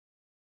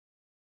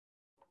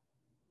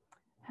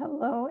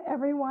Hello,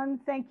 everyone.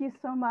 Thank you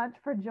so much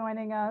for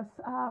joining us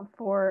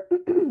for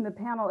the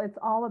panel. It's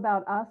all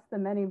about us, the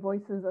many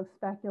voices of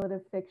speculative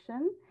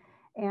fiction.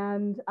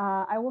 And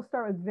I will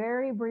start with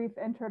very brief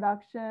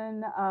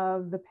introduction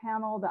of the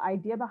panel, the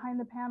idea behind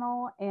the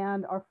panel,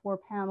 and our four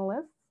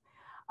panelists.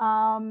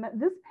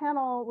 This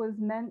panel was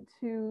meant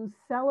to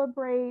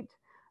celebrate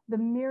the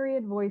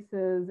myriad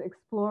voices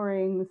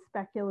exploring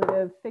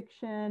speculative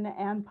fiction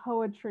and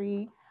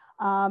poetry,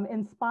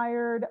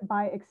 inspired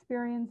by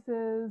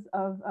experiences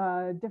of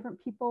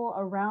different people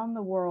around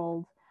the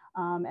world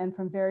and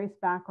from various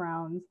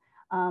backgrounds.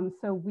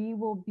 So we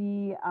will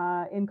be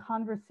in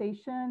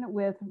conversation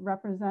with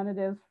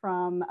representatives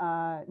from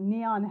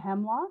Neon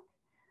Hemlock,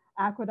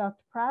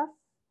 Aqueduct Press,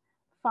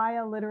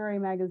 FIYAH Literary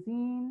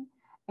Magazine,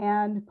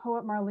 and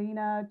poet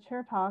Marlena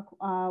Chertock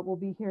will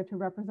be here to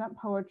represent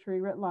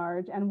poetry writ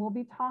large, and we'll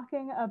be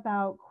talking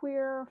about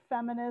queer,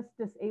 feminist,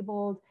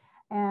 disabled,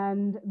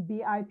 and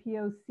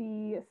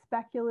BIPOC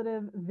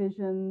speculative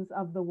visions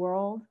of the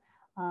world,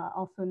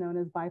 also known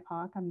as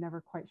BIPOC. I'm never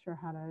quite sure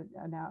how to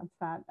announce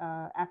that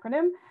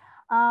acronym.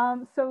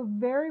 So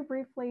very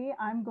briefly,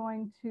 I'm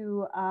going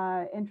to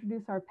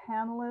introduce our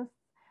panelists.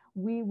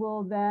 We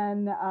will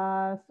then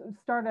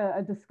start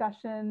a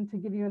discussion to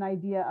give you an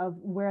idea of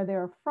where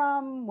they're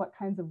from, what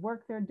kinds of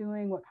work they're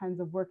doing, what kinds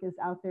of work is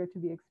out there to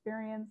be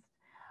experienced.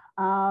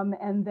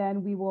 And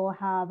then we will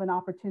have an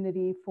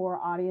opportunity for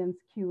audience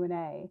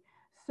Q&A.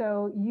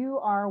 So you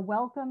are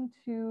welcome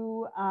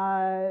to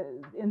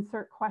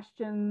insert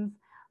questions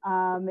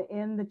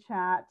in the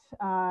chat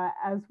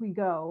as we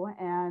go,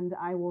 and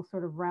I will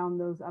sort of round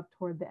those up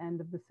toward the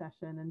end of the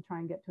session and try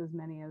and get to as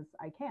many as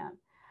I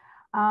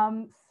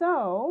can.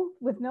 So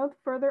with no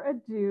further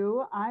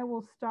ado, I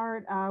will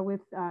start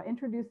with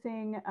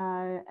introducing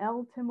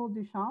Elle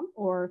Timmel-Duchamp,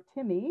 or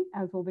Timmy,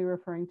 as we'll be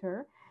referring to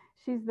her.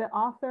 She's the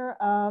author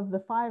of the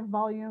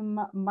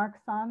 5-volume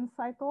Marxan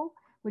cycle,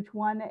 which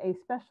won a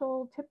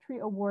special Tiptree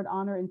Award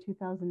honor in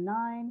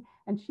 2009.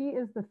 And she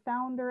is the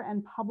founder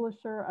and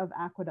publisher of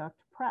Aqueduct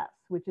Press,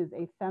 which is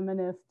a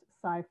feminist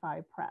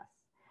sci-fi press.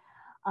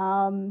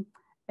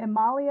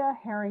 Amalia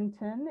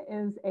Harrington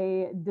is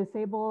a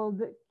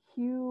disabled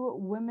Q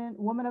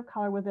woman of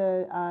color with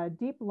a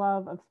deep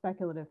love of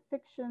speculative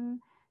fiction.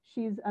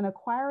 She's an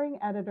acquiring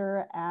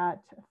editor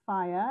at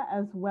FIYAH,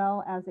 as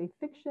well as a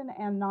fiction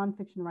and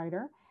nonfiction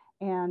writer.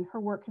 And her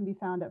work can be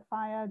found at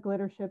FIYAH,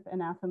 Glittership,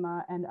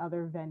 Anathema, and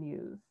other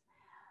venues.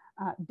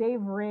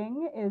 Dave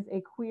Ring is a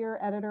queer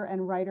editor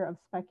and writer of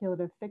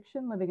speculative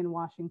fiction living in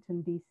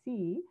Washington,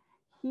 D.C.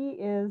 He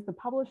is the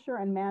publisher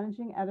and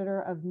managing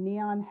editor of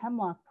Neon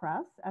Hemlock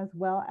Press, as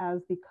well as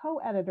the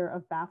co-editor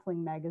of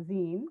Baffling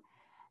Magazine.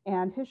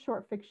 And his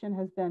short fiction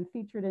has been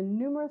featured in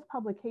numerous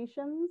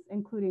publications,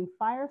 including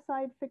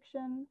Fireside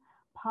Fiction,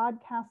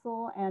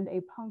 Podcastle, and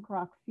A Punk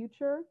Rock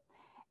Future.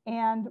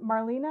 And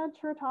Marlena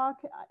Chertock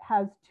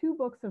has 2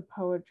 books of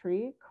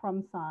poetry,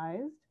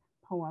 crumb-sized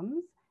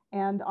poems,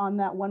 and On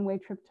That One-Way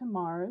Trip to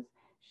Mars.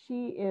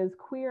 She is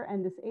queer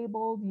and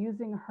disabled,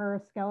 using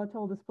her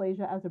skeletal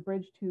dysplasia as a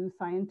bridge to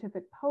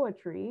scientific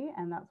poetry,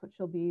 and that's what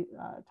she'll be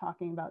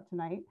talking about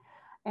tonight.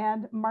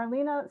 And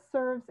Marlena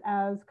serves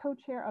as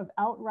co-chair of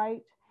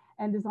Outright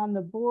and is on the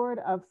board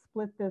of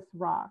Split This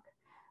Rock.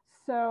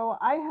 So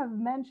I have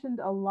mentioned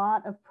a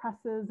lot of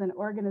presses and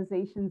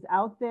organizations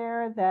out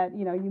there that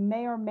you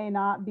may or may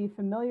not be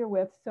familiar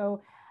with.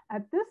 So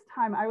at this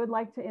time, I would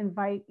like to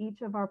invite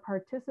each of our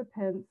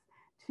participants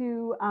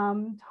to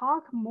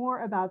talk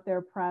more about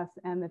their press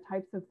and the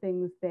types of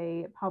things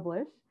they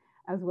publish,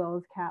 as well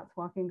as cats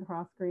walking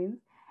across screens.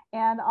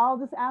 And I'll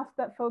just ask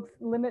that folks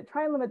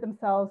try and limit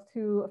themselves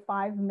to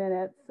 5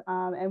 minutes,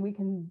 and we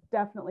can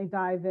definitely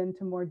dive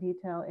into more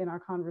detail in our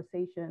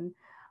conversation.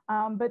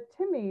 But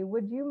Timmy,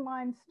 would you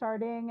mind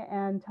starting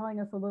and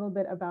telling us a little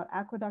bit about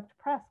Aqueduct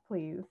Press,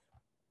 please?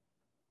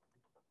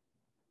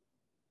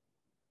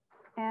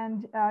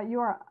 And you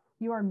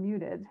are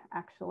muted,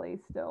 actually,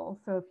 still.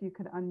 So if you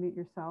could unmute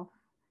yourself.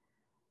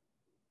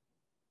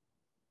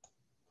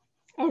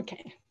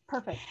 Okay.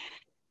 Perfect.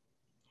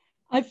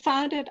 I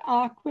founded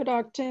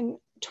Aqueduct in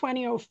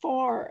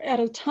 2004 at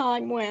a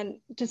time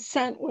when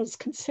dissent was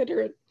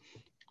considered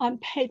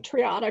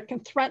unpatriotic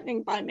and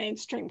threatening by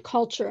mainstream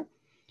culture.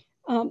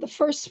 The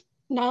first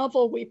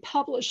novel we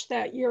published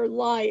that year,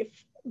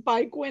 Life,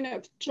 by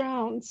Gwyneth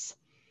Jones,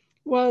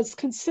 was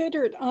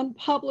considered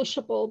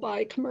unpublishable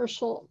by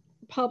commercial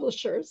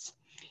publishers.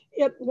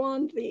 It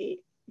won the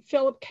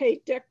Philip K.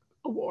 Dick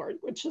Award,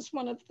 which is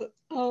one of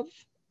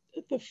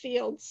the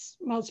field's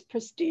most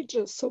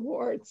prestigious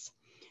awards.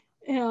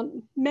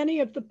 And many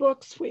of the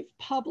books we've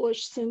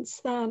published since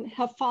then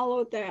have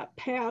followed that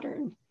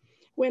pattern,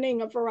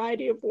 winning a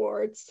variety of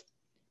awards,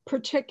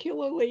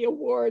 particularly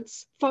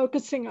awards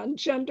focusing on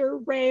gender,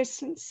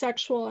 race, and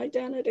sexual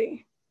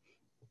identity.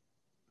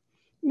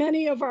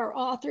 Many of our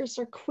authors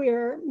are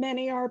queer,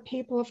 many are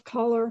people of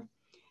color.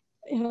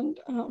 And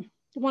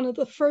one of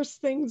the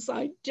first things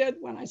I did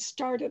when I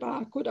started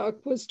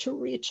Aqueduct was to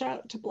reach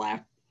out to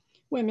Black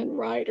women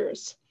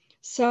writers.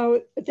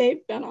 So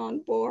they've been on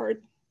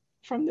board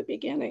from the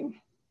beginning.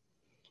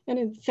 And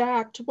in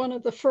fact, one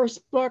of the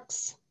first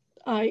books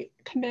I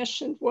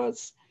commissioned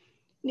was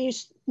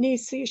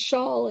Nisi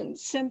Shawl and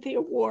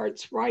Cynthia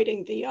Ward's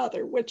Writing the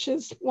Other, which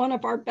is one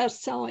of our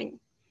best-selling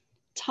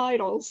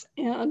titles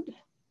and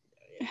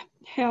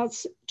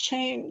has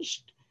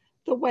changed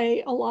the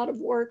way a lot of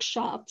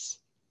workshops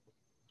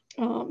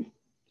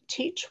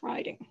teach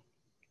writing.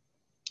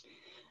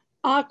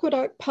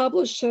 Aqueduct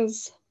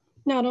publishes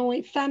not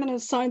only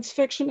feminist science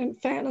fiction and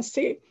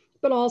fantasy,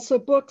 but also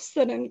books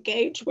that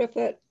engage with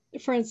it.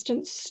 For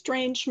instance,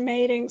 Strange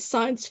Mating,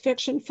 Science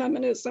Fiction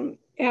Feminism,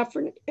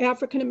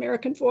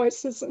 African-American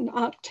Voices, and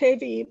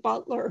Octavia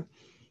Butler,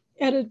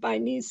 edited by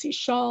Nisi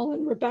Shawl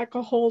and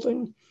Rebecca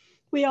Holden.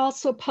 We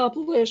also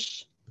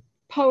publish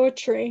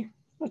poetry.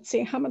 Let's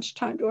see, how much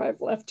time do I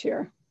have left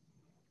here?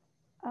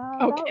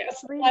 Okay,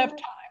 I have time.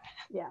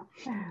 Yeah.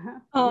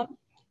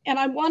 And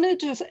I wanted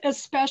to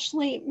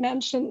especially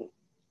mention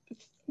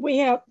we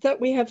have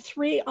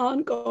 3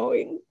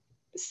 ongoing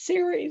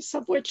series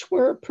of which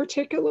we're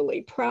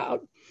particularly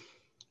proud.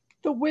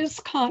 The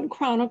WisCon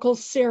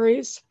Chronicles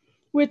series,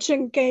 which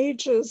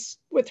engages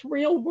with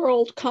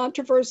real-world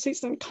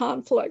controversies and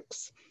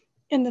conflicts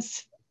in the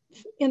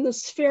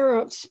sphere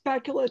of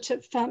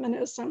speculative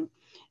feminism.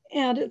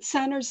 And it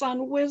centers on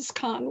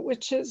WisCon,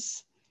 which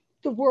is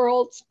the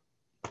world's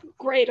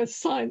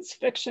greatest science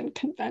fiction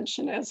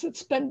convention as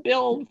it's been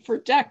billed for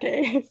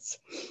decades.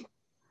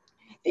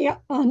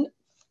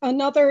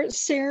 Another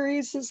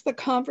series is the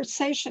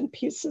Conversation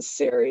Pieces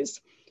series,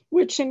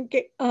 which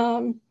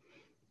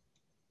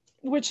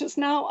is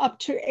now up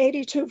to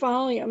 82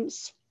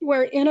 volumes,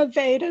 where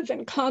innovative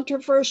and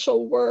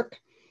controversial work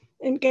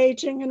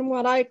engaging in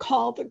what I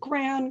call the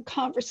grand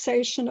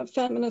conversation of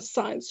feminist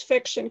science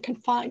fiction can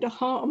find a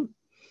home.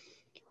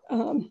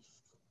 And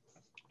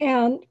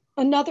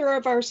another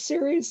of our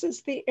series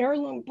is the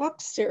Heirloom Book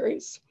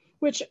series,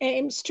 which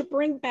aims to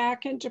bring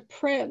back into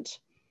print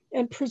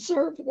and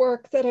preserve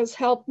work that has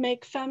helped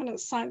make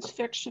feminist science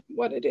fiction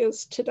what it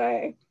is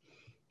today.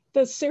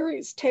 The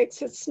series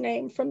takes its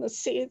name from the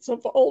seeds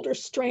of older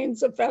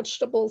strains of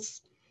vegetables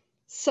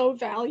so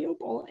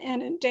valuable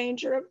and in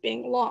danger of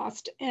being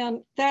lost.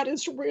 And that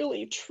is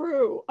really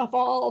true of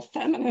all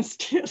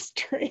feminist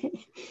history.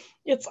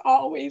 It's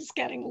always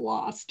getting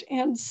lost.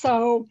 And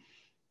so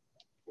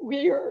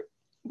we're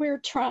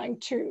trying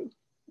to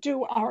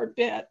do our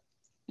bit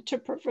to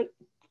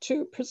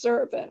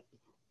preserve it.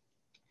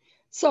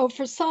 So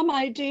for some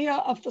idea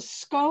of the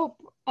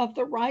scope of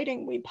the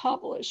writing we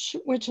publish,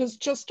 which is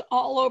just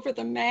all over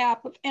the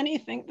map of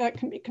anything that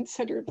can be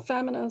considered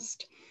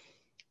feminist,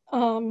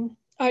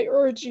 I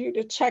urge you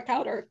to check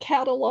out our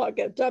catalog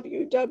at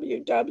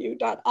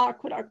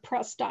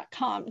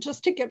www.aqueductpress.com,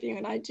 just to give you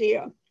an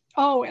idea.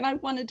 Oh, and I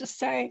wanted to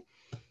say,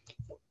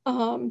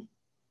 I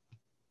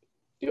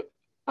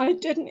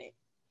didn't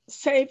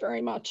say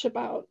very much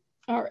about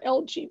our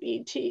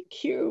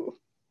LGBTQ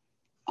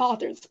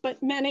authors,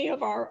 but many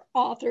of our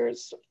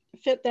authors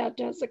fit that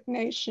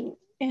designation.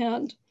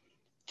 And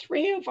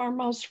 3 of our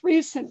most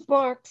recent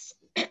books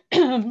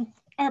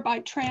are by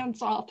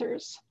trans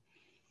authors.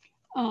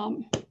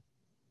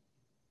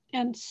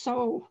 And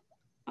so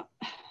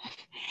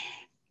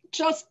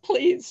just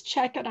please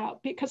check it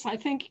out, because I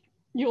think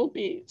you'll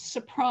be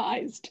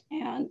surprised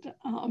and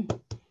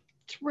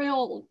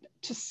thrilled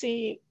to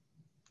see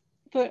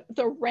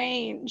the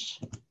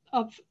range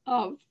of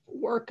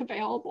work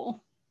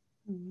available.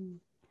 Mm-hmm.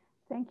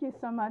 Thank you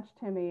so much,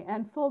 Timmy.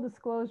 And full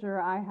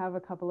disclosure, I have a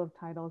couple of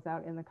titles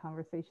out in the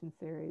conversation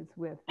series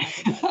with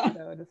Aqueduct.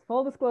 So just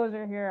full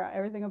disclosure here,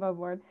 everything above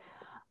board.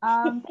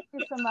 Thank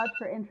you so much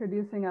for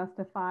introducing us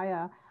to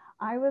FIYAH.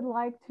 I would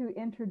like to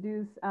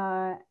introduce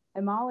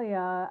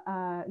Amalia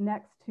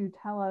next to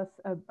tell us,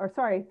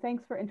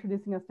 thanks for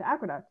introducing us to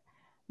Aqueduct.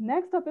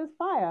 Next up is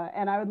FIYAH,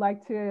 and I would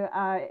like to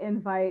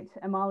invite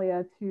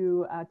Amalia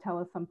to tell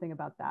us something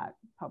about that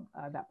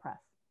press.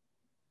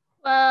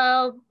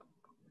 Well,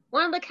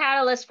 one of the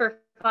catalysts for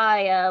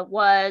FIYAH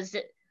was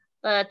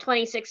the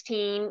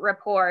 2016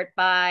 report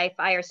by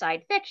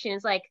Fireside Fiction.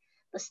 It's like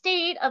the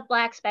state of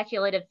Black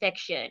speculative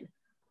fiction.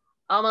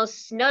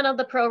 Almost none of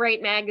the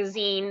pro-rate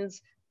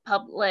magazines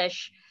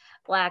publish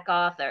Black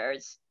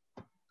authors.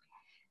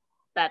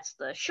 That's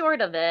the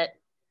short of it.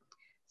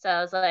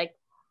 So it's like,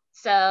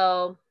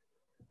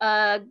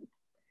 a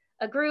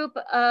group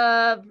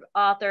of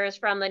authors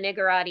from the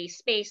Niggerati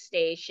space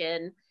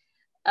station,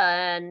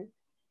 an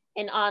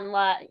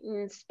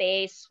online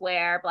space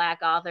where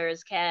Black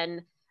authors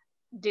can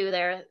do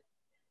their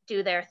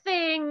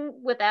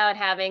thing without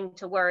having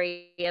to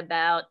worry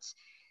about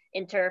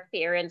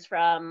interference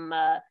from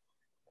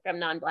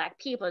non-Black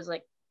people. It's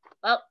like,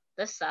 well,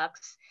 this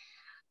sucks.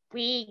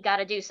 We got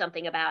to do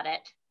something about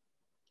it.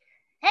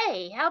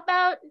 Hey, how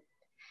about?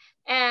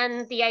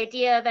 And the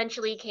idea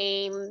eventually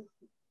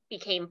became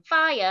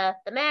FIYAH,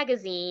 the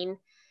magazine,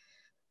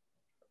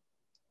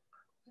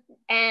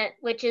 and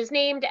which is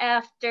named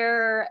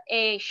after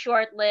a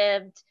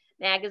short-lived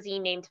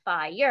magazine named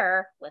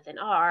FIYAH with an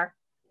R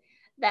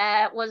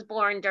that was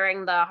born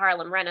during the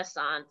Harlem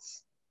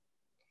Renaissance.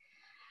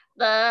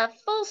 The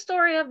full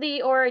story of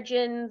the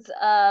origins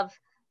of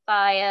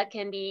FIYAH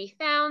can be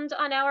found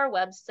on our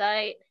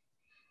website.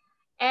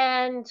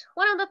 And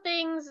one of the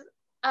things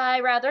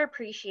I rather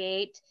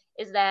appreciate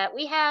is that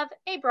we have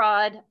a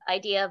broad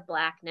idea of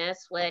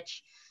Blackness,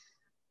 which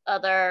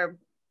other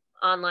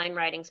online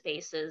writing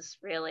spaces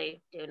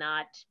really do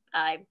not.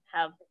 I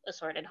have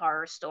assorted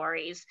horror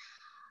stories.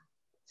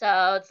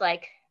 So it's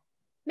like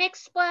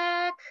mixed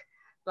Black,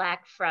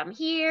 Black from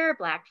here,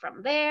 Black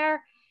from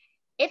there.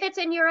 If it's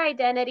in your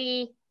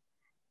identity,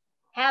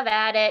 have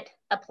at it,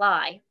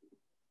 apply.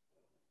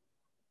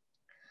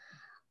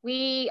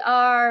 We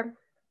are,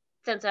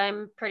 since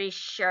I'm pretty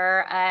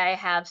sure I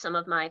have some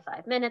of my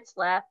 5 minutes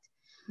left,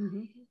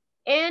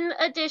 in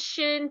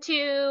addition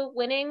to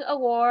winning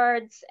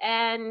awards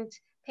and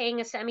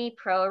paying a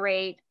semi-pro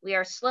rate, we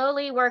are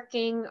slowly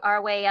working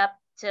our way up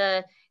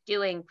to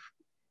doing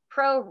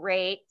pro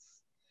rates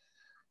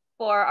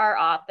for our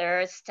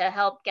authors to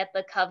help get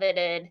the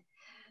coveted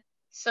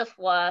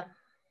FIYAH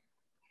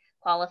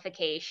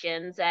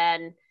qualifications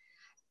and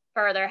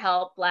further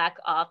help Black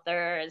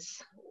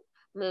authors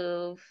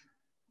move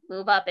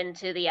up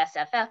into the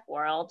SFF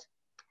world.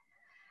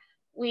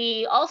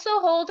 We also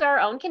hold our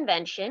own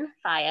convention,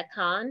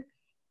 FIYAHCon,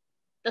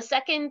 the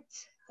second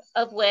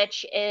of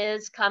which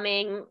is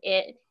coming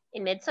in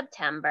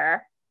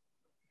mid-September.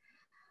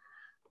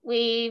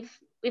 We've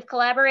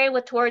collaborated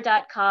with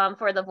tour.com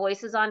for the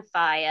Voices on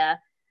FIYAH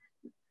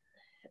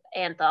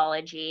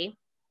anthology.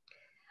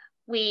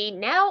 We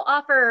now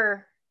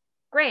offer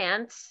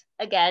grants.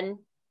 Again,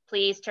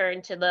 please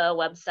turn to the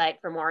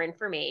website for more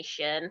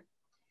information.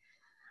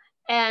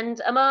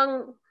 And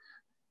among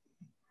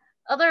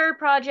other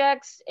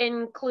projects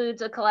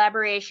includes a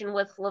collaboration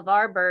with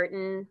LeVar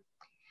Burton.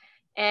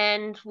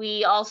 And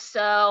we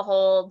also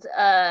hold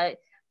a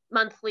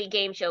monthly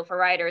game show for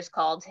writers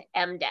called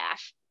M-.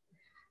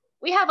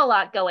 We have a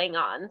lot going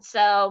on.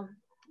 So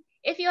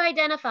if you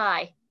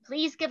identify,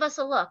 please give us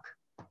a look.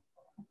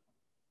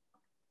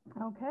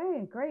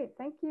 Okay, great,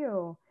 thank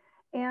you.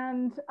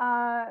 And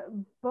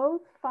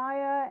both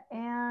FIYAH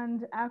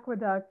and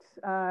Aqueduct,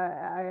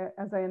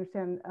 as I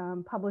understand,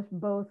 publish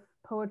both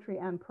poetry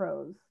and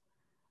prose.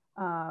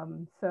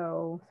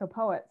 So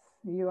poets,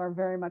 you are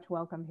very much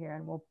welcome here,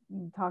 and we'll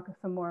talk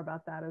some more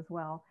about that as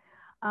well.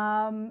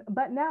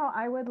 But now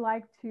I would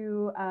like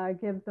to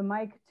give the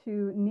mic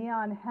to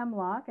Neon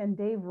Hemlock, and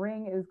Dave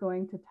Ring is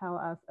going to tell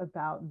us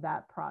about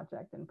that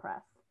project and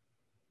press.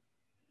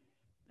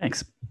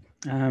 Thanks.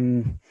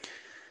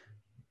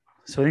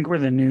 So I think we're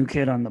the new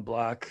kid on the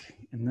block,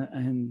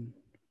 and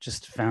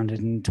just founded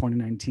in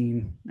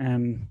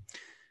 2019.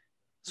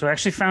 So I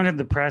actually founded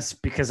the press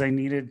because I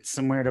needed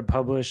somewhere to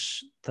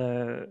publish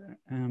the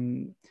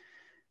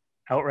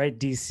Outright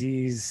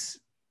DC's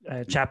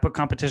chapbook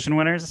competition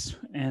winners,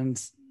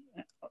 and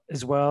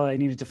as well I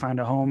needed to find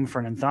a home for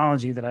an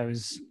anthology that I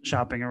was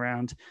shopping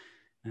around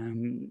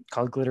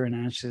called Glitter and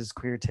Ashes: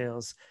 Queer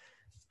Tales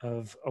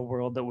of a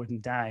World That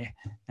Wouldn't Die.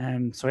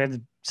 So I had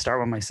to start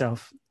one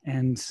myself,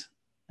 and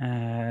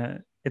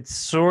it's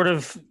sort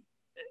of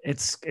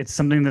it's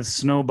something that's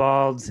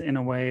snowballed in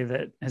a way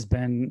that has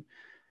been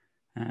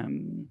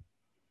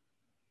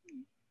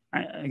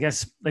I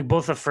guess like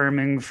both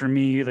affirming for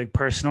me, like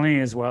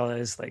personally, as well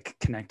as like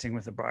connecting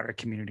with a broader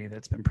community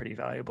that's been pretty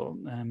valuable,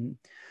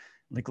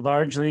 like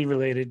largely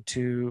related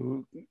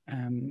to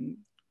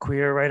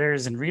queer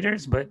writers and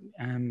readers, but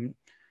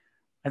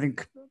I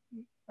think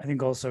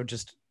also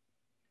just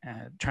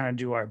trying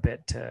to do our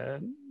bit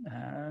to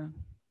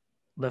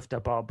lift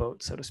up all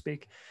boats, so to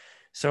speak.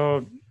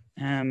 So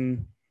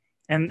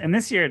and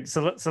this year,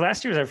 so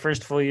last year was our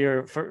first full year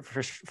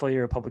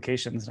of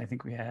publications, and I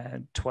think we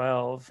had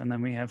 12, and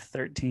then we have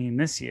 13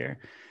 this year.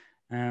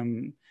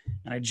 And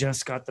I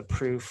just got the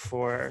proof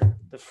for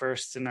the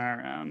first in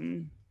our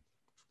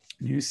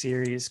new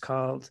series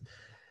called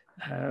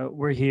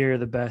 "We're Here: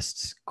 The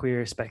Best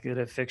Queer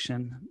Speculative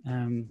Fiction,"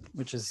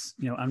 which is,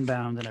 you know,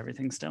 unbound and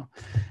everything still.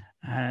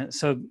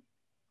 So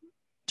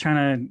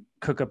trying to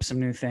cook up some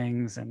new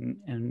things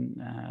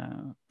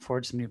and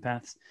forge some new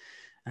paths.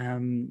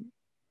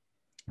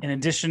 In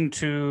addition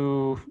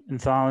to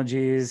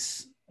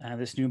anthologies,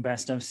 this new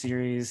best of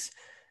series,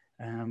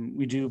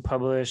 we do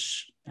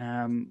publish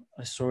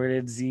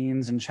assorted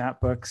zines and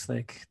chapbooks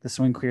like the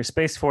Swing Queer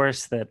Space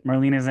Force that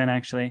Marlena's in,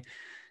 actually.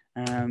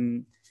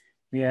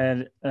 We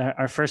had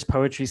our first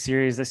poetry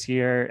series this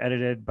year,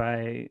 edited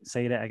by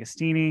Saida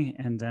Agostini,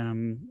 and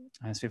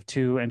so we have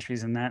 2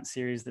 entries in that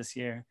series this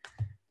year.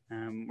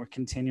 We're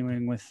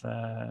continuing with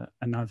a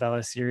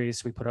novella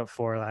series. We put out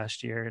 4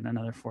 last year and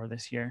another 4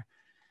 this year.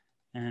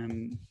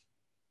 And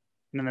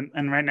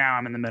right now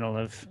I'm in the middle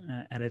of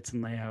edits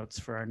and layouts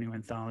for our new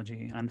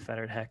anthology,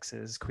 Unfettered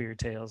Hexes: Queer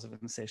Tales of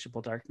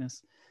Insatiable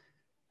Darkness.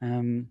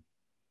 And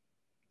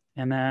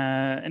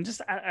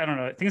just, I don't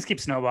know, things keep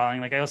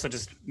snowballing. Like I also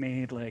just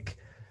made like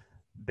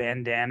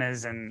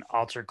bandanas and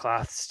altar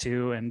cloths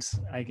too. And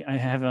I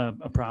have a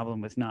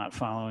problem with not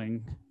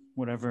following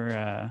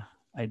whatever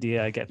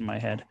idea I get in my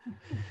head.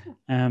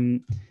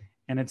 And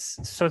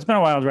it's been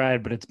a wild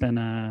ride, but it's been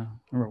a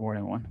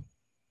rewarding one.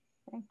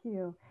 Thank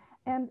you.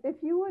 And if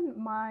you wouldn't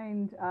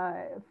mind,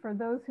 for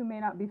those who may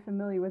not be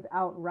familiar with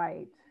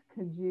Outright,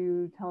 could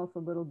you tell us a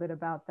little bit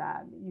about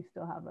that? You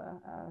still have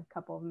a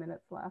couple of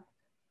minutes left.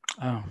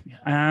 Oh,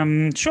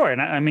 yeah. Sure.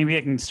 And maybe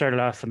I can start it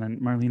off, and then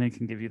Marlena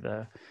can give you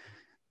the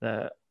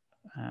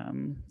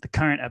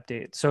current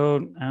update.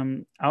 So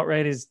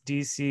Outright is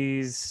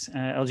DC's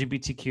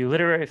LGBTQ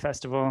literary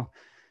festival.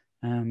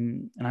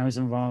 And I was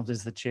involved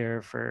as the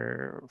chair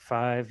for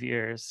 5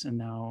 years, and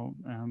now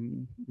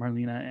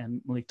Marlena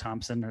and Malik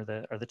Thompson are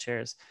the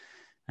chairs.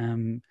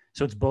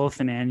 So it's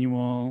both an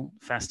annual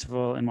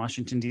festival in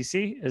Washington,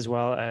 D.C., as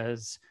well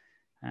as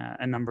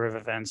a number of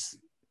events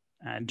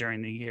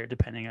during the year,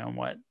 depending on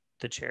what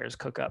the chairs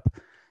cook up.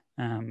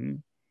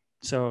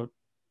 So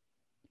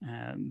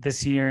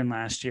this year and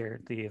last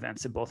year, the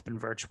events have both been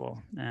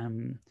virtual.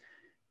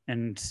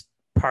 And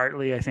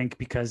partly, I think,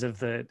 because of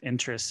the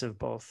interests of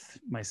both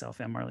myself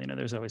and Marlena,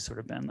 there's always sort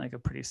of been like a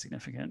pretty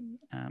significant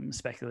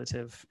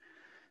speculative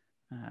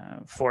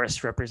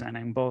force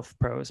representing both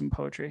prose and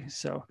poetry.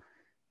 So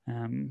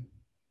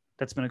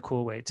that's been a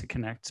cool way to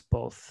connect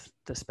both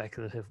the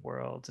speculative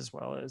world as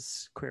well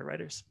as queer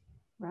writers.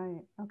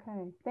 Right.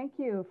 Okay. Thank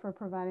you for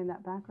providing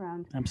that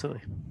background.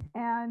 Absolutely.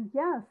 And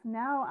yes,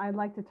 now I'd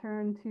like to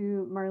turn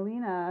to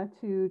Marlena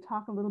to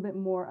talk a little bit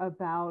more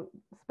about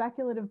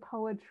speculative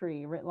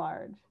poetry writ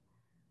large.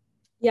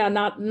 Yeah,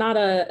 not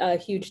a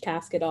huge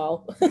task at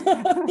all. But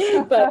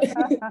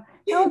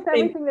tell us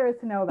everything there is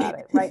to know about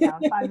it right now,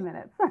 5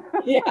 minutes.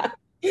 Yeah.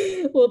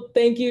 Well,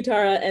 thank you,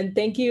 Tara, and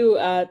thank you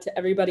to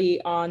everybody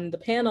on the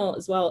panel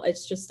as well.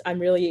 It's just, I'm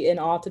really in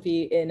awe to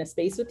be in a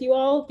space with you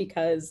all,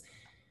 because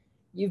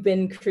you've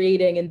been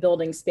creating and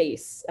building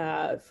space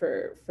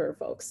for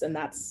folks, and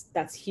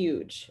that's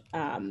huge.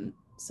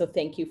 So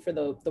thank you for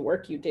the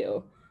work you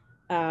do.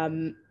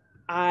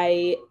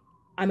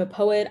 I'm a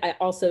poet. I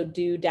also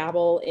do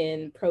dabble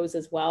in prose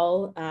as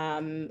well.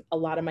 A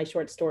lot of my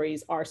short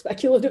stories are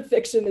speculative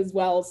fiction as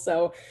well.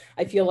 So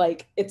I feel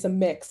like it's a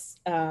mix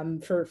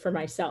for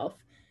myself.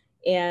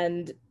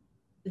 And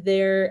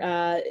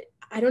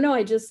I don't know,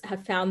 I just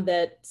have found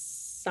that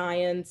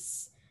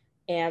science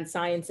and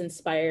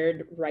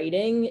science-inspired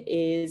writing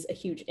is a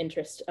huge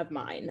interest of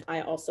mine.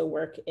 I also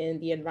work in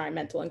the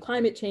environmental and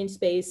climate change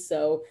space,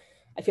 so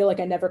I feel like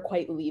I never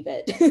quite leave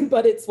it,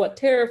 but it's what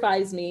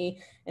terrifies me,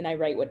 and I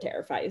write what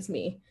terrifies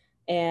me.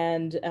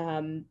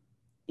 And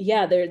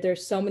yeah,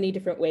 there's so many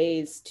different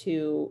ways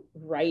to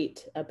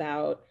write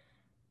about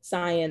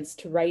science,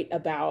 to write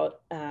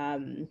about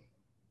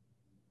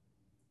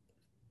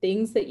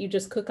things that you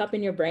just cook up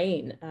in your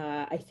brain.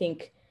 I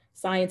think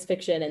science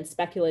fiction and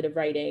speculative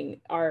writing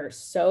are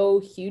so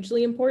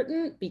hugely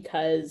important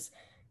because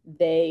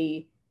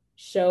they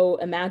show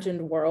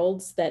imagined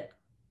worlds that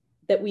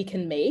we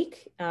can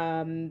make.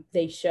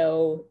 They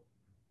show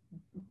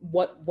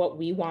what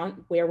we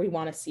want, where we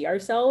want to see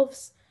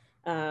ourselves.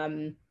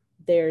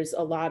 There's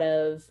a lot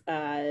of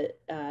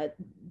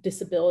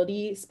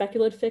disability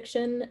speculative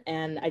fiction,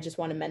 and I just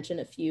want to mention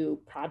a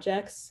few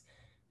projects.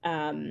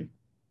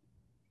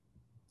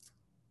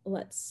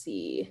 Let's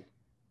see.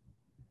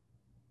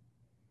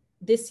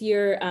 This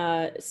year,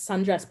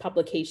 Sundress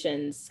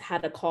Publications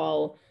had a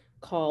call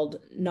called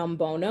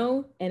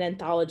Nambono, an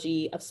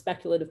anthology of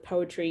speculative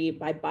poetry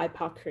by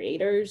BIPOC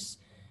creators.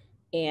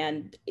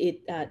 And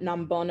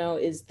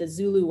Nambono is the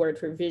Zulu word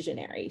for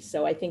visionary.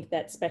 So I think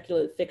that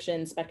speculative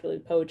fiction,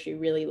 speculative poetry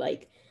really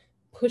like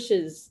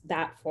pushes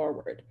that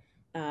forward.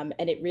 And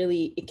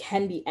it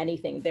can be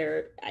anything.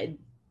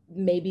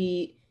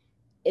 Maybe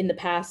in the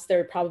past,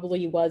 there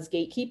probably was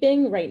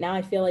gatekeeping. Right now,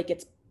 I feel like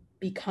it's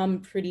become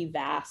pretty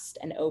vast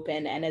and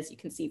open. And as you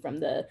can see from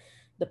the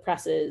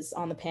presses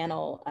on the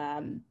panel,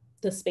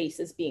 the space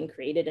is being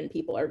created and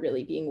people are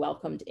really being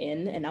welcomed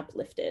in and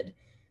uplifted.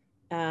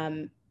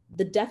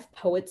 The Deaf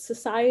Poets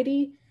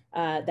Society,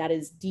 that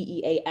is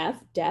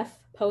DEAF, Deaf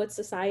Poets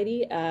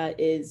Society,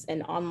 is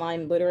an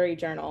online literary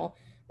journal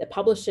that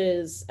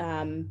publishes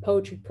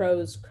poetry,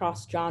 prose,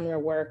 cross-genre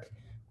work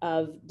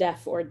of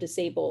deaf or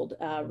disabled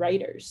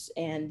writers.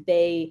 And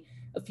they,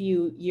 a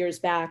few years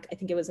back, I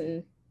think it was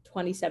in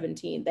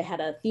 2017, they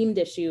had a themed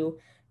issue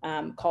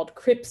called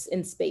Crips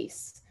in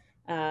Space.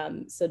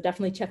 So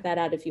definitely check that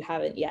out if you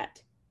haven't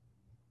yet.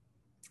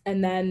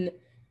 And then,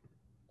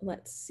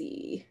 let's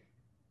see.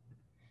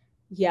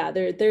 Yeah,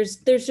 there's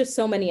just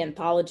so many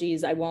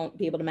anthologies. I won't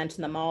be able to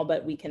mention them all,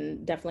 but we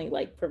can definitely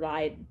like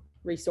provide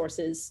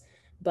resources.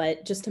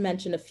 But just to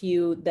mention a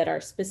few that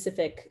are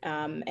specific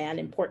and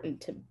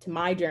important to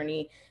my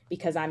journey,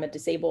 because I'm a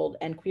disabled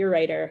and queer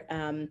writer.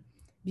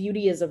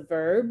 Beauty is a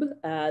Verb,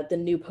 The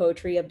New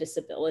Poetry of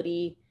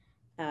Disability,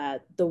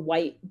 The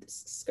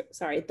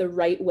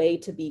Right Way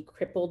to Be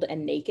Crippled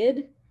and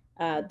Naked,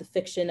 The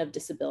Fiction of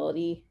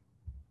Disability,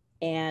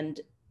 and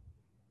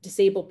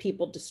Disabled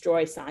People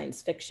Destroy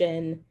Science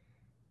Fiction,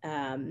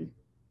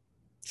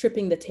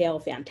 Tripping the Tail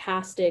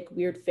Fantastic,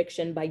 Weird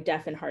Fiction by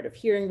Deaf and Hard of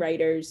Hearing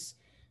writers.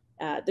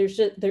 There's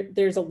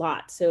a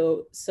lot,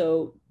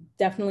 so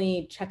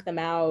definitely check them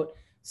out,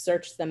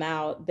 search them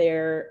out.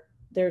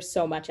 There's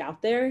so much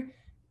out there,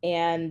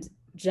 and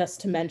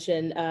just to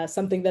mention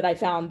something that I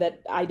found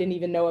that I didn't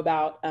even know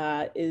about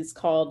is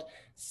called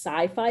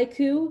sci-fi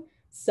coup.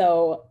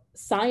 So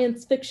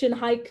science fiction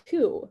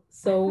haiku.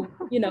 So,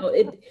 you know,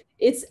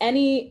 it's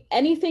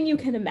anything you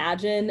can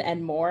imagine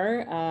and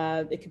more.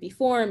 It could be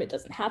form, it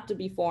doesn't have to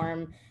be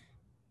form.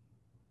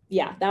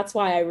 Yeah, that's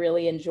why I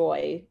really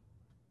enjoy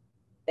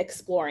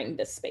exploring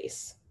this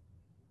space.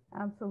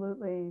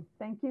 Absolutely.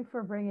 Thank you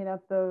for bringing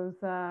up those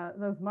I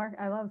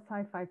love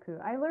sci-fi coup.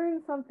 I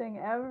learn something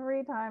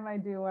every time I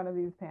do one of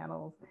these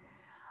panels.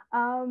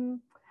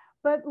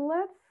 But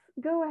let's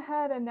go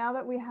ahead, and now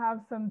that we have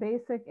some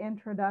basic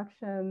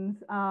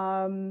introductions,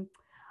 I'd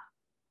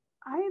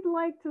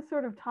like to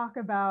sort of talk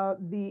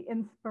about the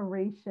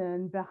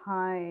inspiration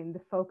behind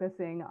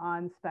focusing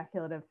on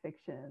speculative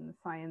fiction,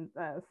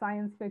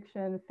 science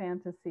fiction,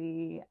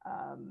 fantasy,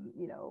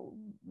 you know,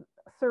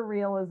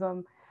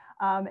 surrealism.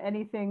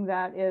 Anything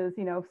that is,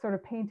 you know, sort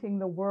of painting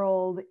the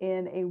world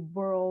in a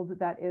world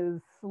that is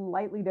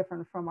slightly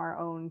different from our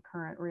own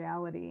current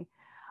reality.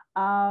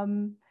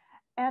 And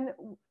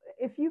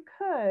if you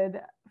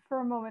could, for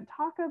a moment,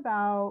 talk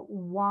about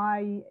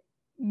why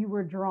you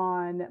were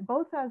drawn,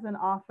 both as an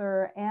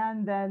author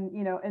and then,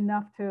 you know,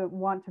 enough to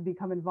want to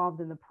become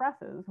involved in the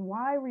presses.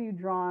 Why were you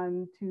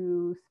drawn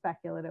to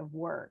speculative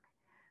work?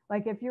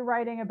 Like, if you're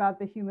writing about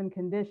the human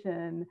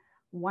condition,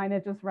 why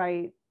not just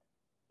write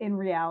in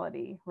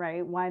reality,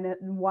 right?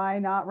 Why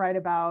not write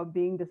about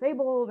being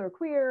disabled or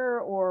queer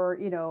or,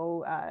 you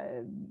know,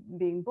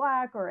 being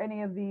Black or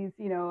any of these,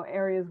 you know,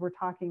 areas we're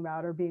talking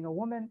about, or being a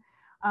woman?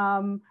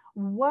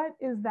 What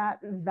is that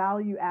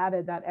value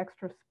added, that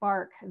extra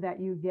spark that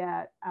you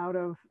get out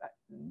of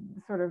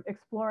sort of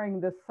exploring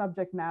this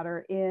subject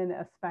matter in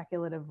a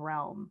speculative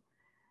realm?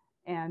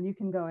 And you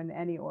can go in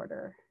any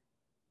order.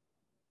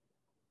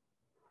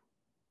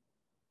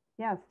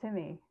 Yes,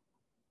 Timmy.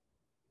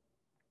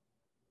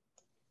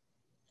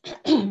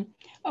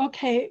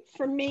 Okay,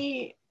 for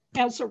me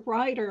as a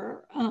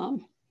writer,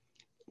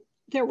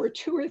 there were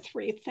 2 or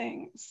 3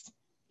 things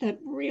that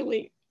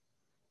really,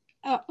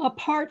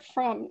 apart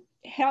from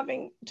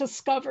having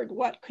discovered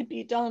what could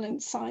be done in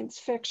science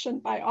fiction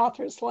by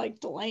authors like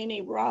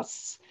Delaney,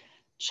 Russ,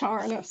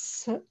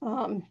 Charnas,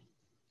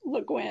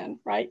 Le Guin,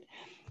 right?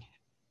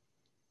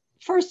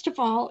 First of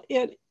all,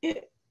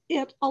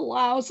 it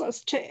allows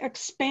us to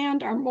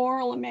expand our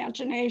moral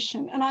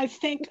imagination. And I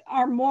think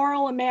our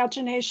moral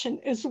imagination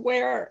is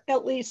where,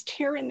 at least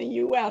here in the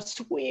US,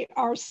 we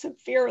are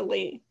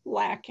severely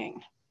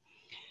lacking.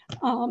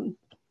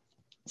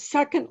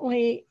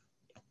 Secondly,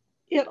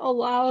 it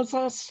allows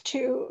us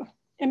to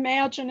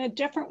imagine a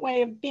different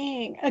way of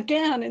being.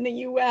 Again, in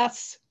the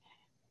US,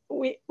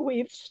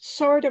 we've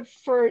sort of,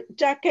 for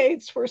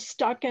decades, we're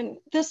stuck in,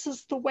 this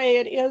is the way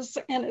it is,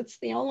 and it's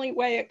the only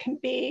way it can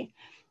be.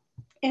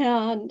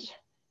 And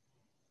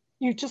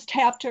you just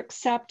have to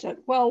accept it.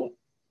 Well,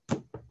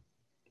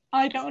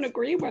 I don't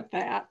agree with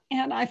that.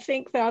 And I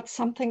think that's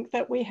something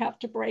that we have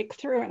to break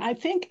through. And I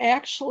think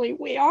actually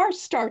we are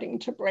starting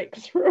to break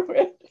through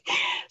it,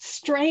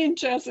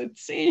 strange as it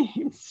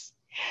seems.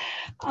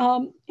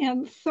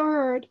 And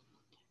third,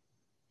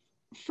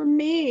 for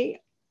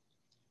me,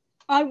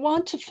 I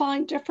want to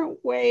find different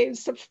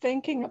ways of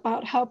thinking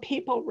about how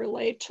people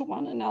relate to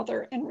one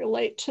another and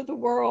relate to the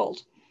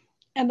world.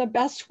 And the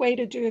best way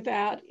to do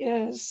that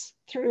is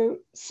through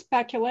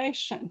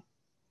speculation,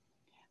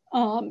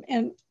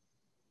 and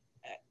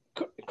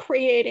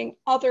creating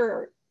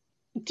other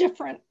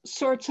different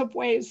sorts of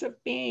ways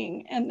of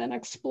being, and then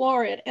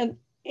explore it. And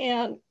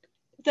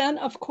then,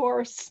 of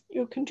course,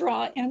 you can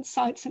draw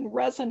insights and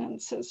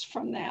resonances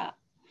from that.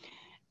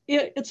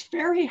 It's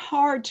very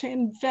hard to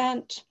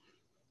invent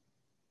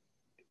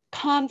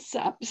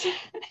concepts.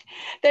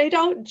 They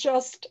don't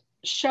just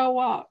show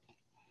up.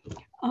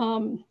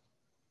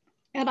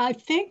 And I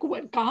think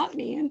what got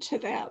me into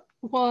that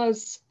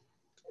was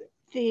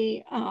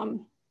the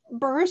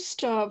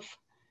burst of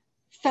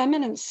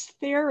feminist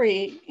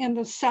theory in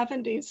the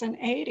 70s and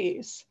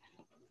 80s,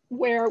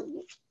 where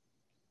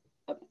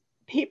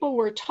people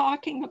were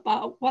talking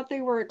about what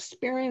they were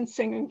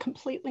experiencing in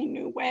completely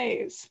new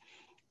ways.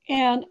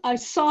 And I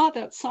saw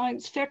that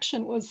science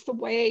fiction was the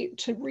way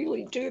to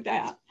really do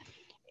that.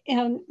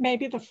 And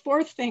maybe the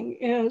fourth thing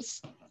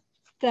is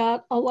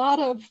that a lot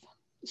of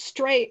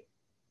straight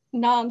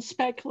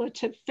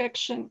non-speculative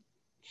fiction,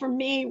 for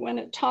me, when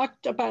it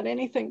talked about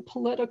anything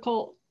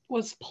political,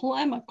 was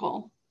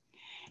polemical.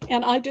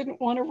 And I didn't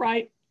want to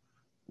write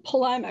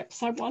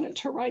polemics. I wanted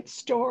to write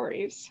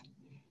stories.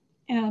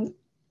 And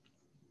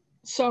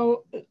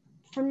so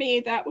for me,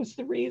 that was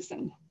the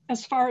reason.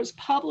 As far as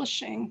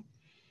publishing,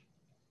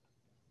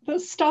 the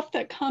stuff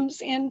that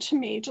comes into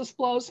me just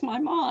blows my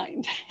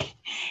mind.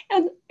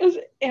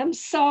 And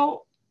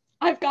so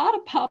I've got to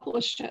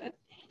publish it.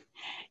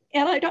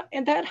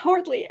 And that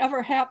hardly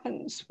ever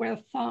happens with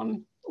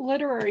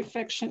literary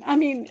fiction. I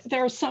mean,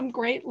 there's some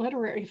great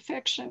literary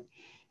fiction,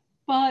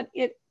 but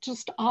it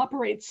just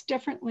operates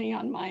differently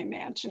on my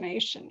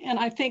imagination. And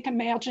I think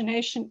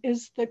imagination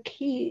is the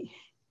key.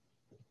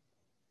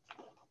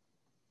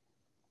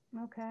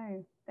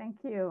 Okay,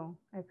 Thank you.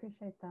 I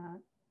appreciate that.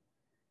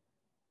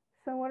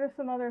 So what are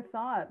some other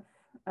thoughts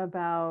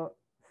about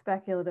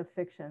speculative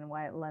fiction,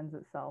 why it lends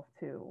itself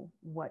to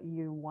what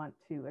you want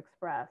to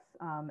express?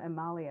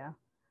 Amalia?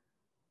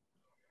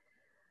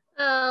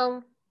 Part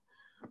of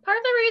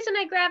the reason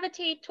I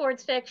gravitate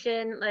towards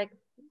fiction, like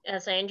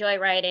as I enjoy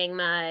writing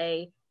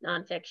my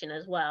nonfiction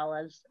as well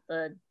as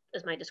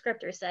my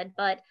descriptor said,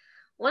 but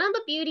one of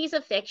the beauties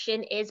of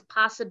fiction is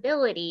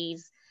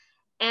possibilities.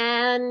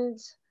 And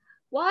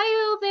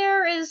while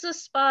there is a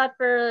spot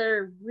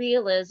for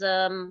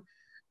realism,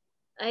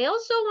 I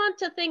also want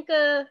to think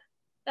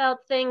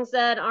about things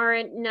that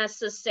aren't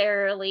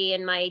necessarily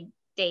in my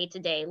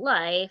day-to-day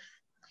life.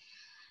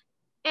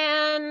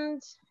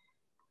 And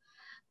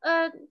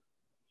part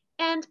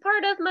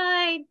of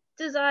my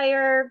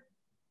desire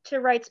to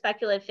write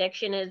speculative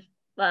fiction is,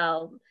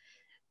 well,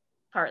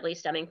 partly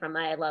stemming from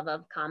my love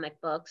of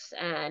comic books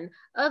and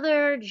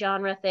other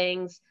genre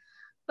things.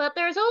 But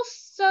there's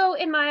also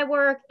in my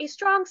work a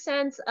strong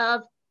sense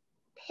of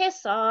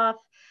piss off.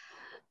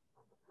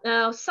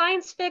 Now,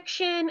 science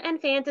fiction and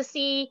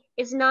fantasy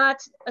is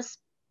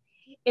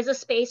a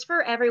space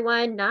for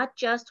everyone, not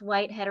just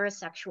white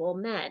heterosexual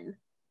men.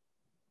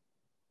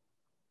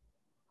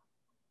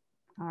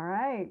 All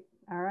right.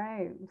 All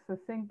right,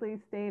 succinctly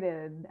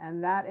stated,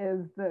 and that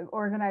is the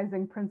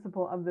organizing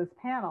principle of this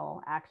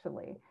panel,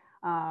 actually.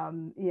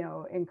 You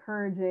know,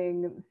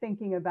 encouraging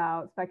thinking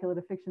about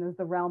speculative fiction as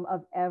the realm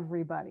of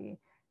everybody,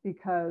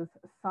 because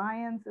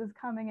science is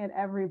coming at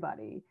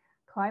everybody.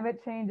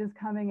 Climate change is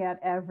coming at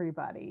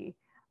everybody.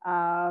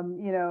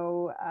 You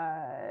know,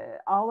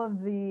 all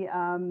of the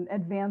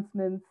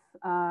advancements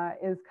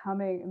is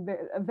coming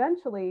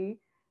eventually.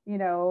 You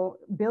know,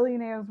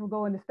 billionaires will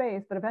go into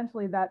space, but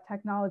eventually that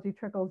technology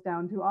trickles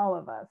down to all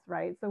of us,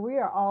 right? So we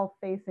are all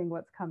facing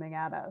what's coming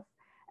at us.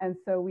 And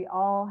so we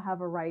all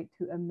have a right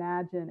to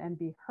imagine and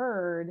be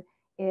heard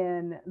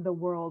in the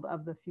world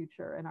of the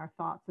future and our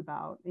thoughts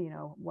about, you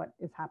know, what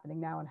is happening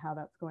now and how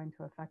that's going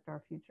to affect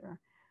our future.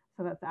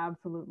 So that's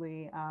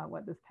absolutely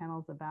what this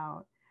panel is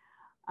about.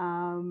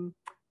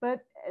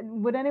 But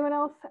would anyone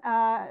else,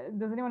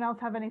 does anyone else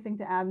have anything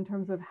to add in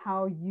terms of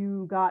how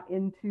you got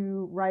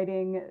into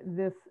writing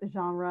this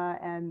genre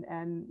and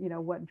you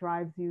know, what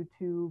drives you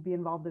to be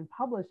involved in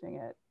publishing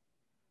it,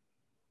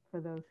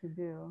 for those who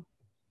do?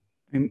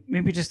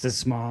 Maybe just a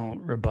small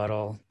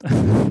rebuttal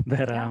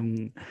that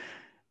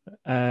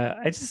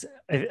I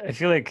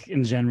feel like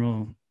in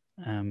general,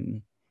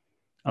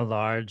 a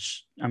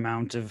large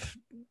amount of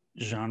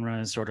genre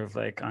is sort of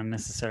like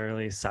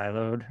unnecessarily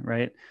siloed,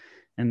 right?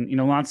 And, you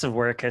know, lots of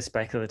work has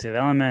speculative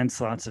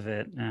elements, lots of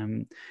it.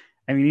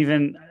 I mean,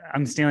 even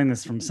I'm stealing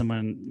this from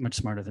someone much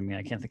smarter than me.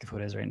 I can't think of who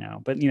it is right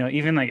now, but, you know,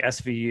 even like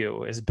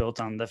SVU is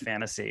built on the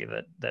fantasy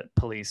that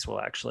police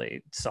will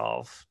actually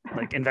solve,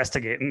 like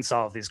investigate and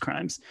solve these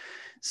crimes.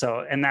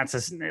 So, and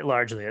that's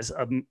largely as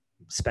a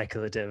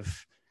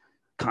speculative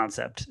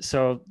concept.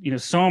 So, you know,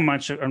 so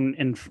much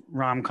in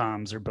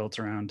rom-coms are built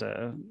around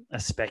a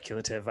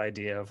speculative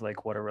idea of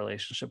like what a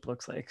relationship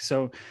looks like.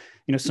 So,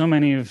 you know, so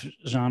many of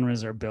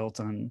genres are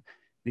built on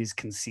these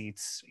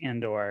conceits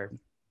and or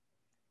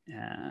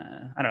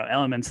I don't know,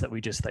 elements that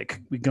we just like,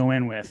 we go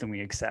in with and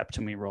we accept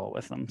and we roll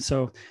with them.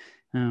 So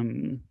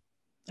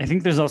I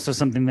think there's also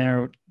something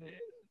there,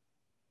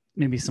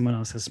 maybe someone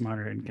else is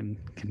smarter and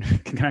can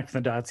connect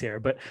the dots here,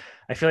 but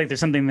I feel like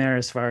there's something there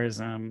as far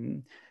as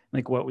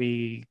like what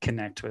we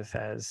connect with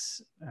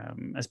as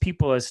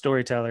people, as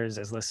storytellers,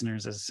 as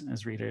listeners,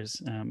 as readers,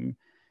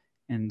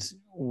 and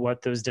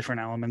what those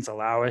different elements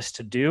allow us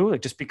to do.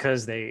 Like just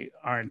because they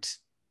aren't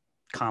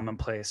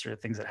commonplace or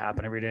things that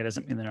happen every day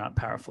doesn't mean they're not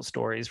powerful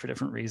stories for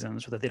different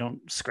reasons, or that they don't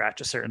scratch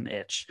a certain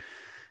itch.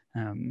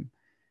 And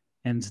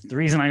the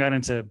reason I got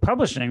into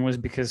publishing was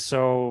because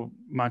so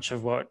much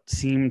of what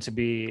seemed to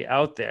be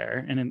out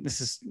there, and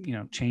this is, you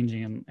know,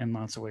 changing in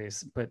lots of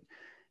ways, but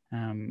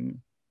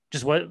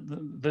just what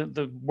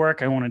the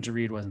work I wanted to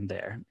read wasn't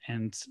there.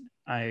 And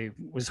I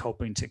was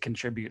hoping to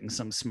contribute in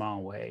some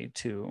small way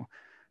to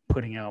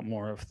putting out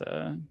more of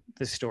the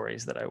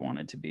stories that I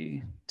wanted to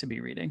be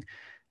reading.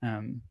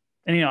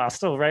 And, you know,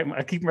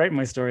 I keep writing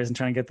my stories and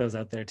trying to get those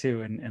out there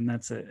too. And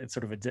it's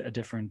sort of a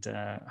different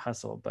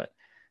hustle, but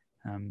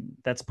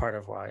that's part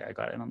of why I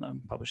got in on the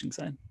publishing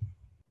side.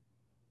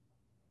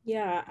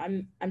 Yeah,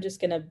 I'm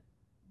just gonna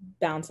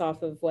bounce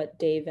off of what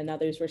Dave and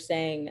others were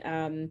saying.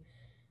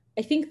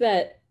 I think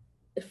that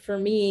for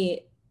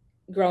me,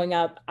 growing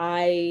up,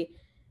 I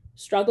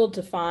struggled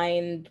to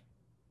find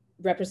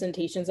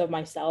representations of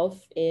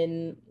myself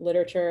in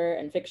literature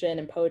and fiction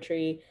and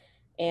poetry.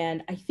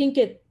 And I think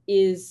it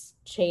is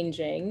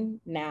changing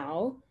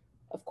now.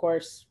 Of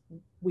course,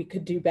 we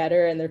could do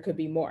better and there could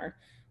be more.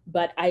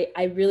 But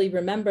I really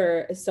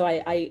remember, so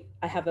I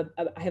have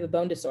a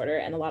bone disorder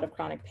and a lot of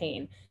chronic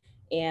pain.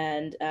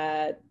 And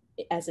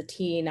as a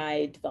teen,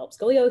 I developed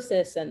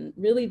scoliosis, and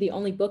really the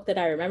only book that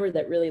I remember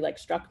that really like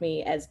struck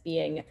me as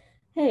being,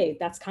 hey,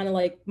 that's kind of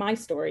like my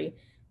story,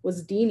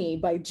 was Deanie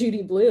by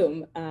Judy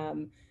Blume.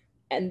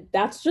 And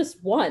that's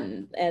just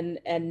one. And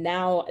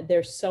now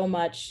there's so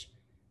much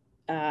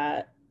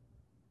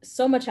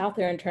so much out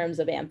there in terms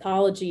of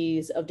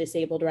anthologies of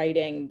disabled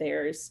writing.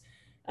 There's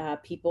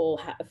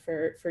people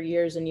for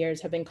years and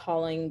years have been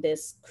calling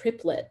this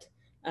criplet,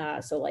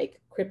 so like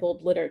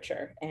crippled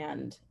literature,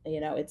 and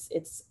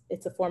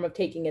it's a form of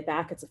taking it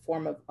back. It's a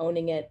form of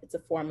owning it. It's a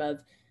form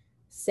of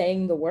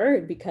saying the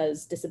word,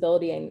 because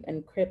disability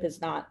and crip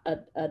is not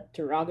a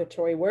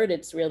derogatory word.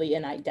 It's really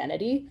an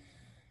identity,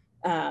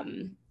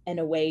 and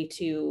a way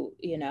to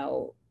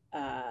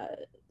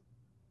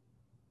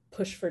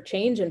push for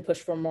change and push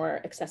for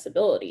more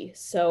accessibility.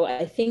 So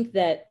I think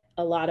that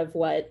a lot of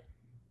what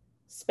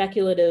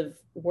speculative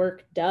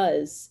work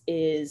does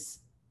is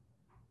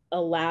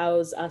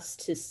allows us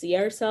to see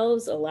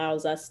ourselves,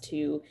 allows us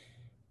to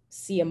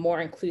see a more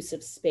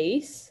inclusive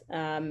space,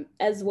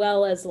 as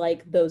well as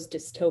like those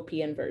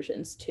dystopian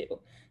versions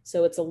too.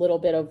 So it's a little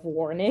bit of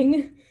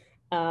warning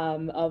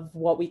of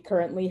what we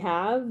currently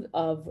have,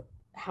 of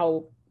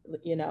how,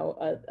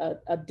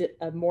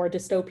 a more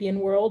dystopian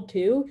world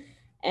too,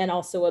 and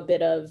also a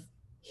bit of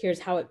here's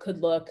how it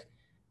could look,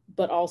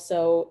 but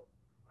also,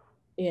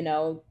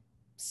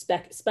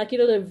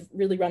 speculative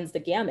really runs the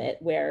gamut,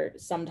 where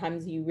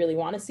sometimes you really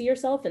want to see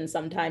yourself, and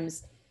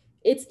sometimes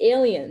it's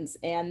aliens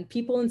and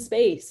people in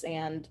space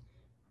and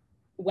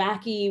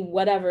wacky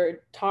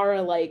whatever.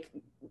 Tara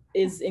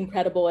is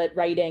incredible at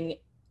writing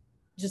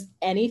just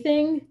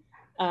anything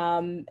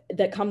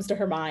that comes to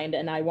her mind,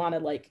 and I want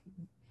to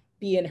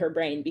be in her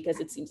brain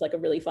because it seems like a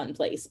really fun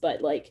place. But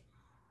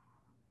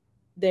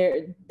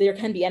there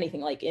can be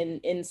anything. Like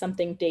in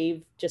something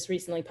Dave just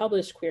recently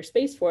published, Queer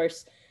Space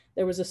Force,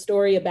 there was a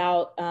story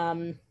about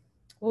what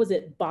was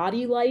it,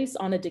 body lice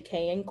on a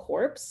decaying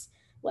corpse.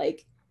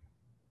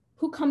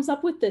 Who comes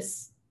up with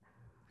this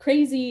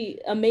crazy,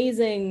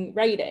 amazing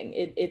writing?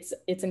 It's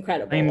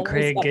incredible. I'm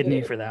Craig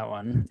Gidney for that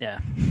one. Yeah.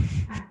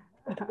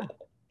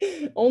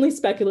 Only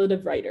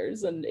speculative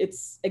writers, and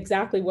it's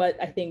exactly what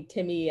I think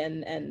Timmy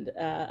and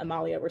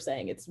Amalia were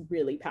saying. It's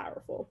really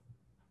powerful.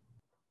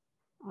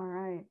 All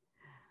right.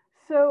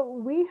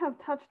 So we have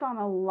touched on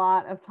a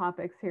lot of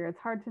topics here. It's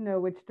hard to know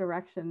which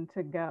direction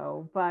to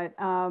go, but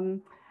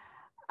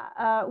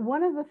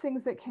one of the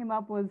things that came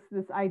up was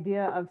this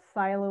idea of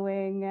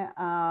siloing,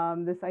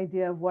 this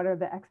idea of what are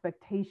the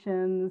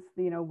expectations,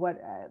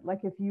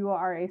 if you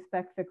are a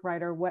spec fic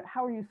writer,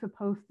 how are you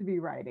supposed to be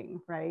writing,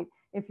 right?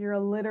 If you're a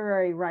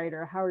literary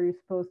writer, how are you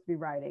supposed to be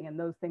writing? And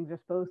those things are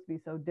supposed to be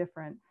so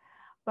different.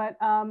 But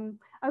I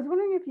was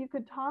wondering if you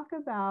could talk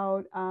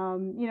about,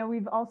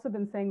 we've also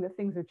been saying that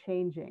things are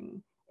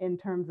changing in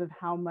terms of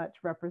how much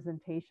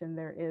representation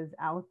there is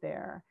out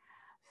there.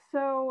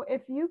 So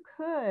if you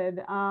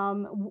could,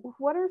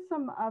 what are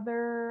some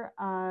other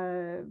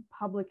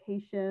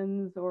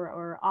publications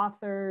or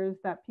authors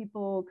that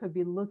people could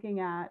be looking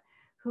at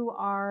who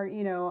are,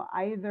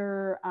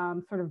 either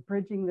sort of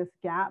bridging this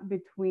gap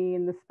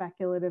between the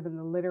speculative and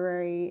the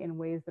literary in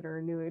ways that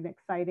are new and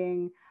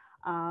exciting?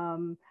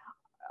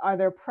 Are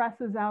there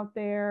presses out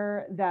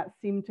there that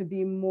seem to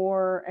be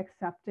more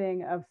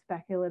accepting of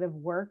speculative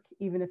work,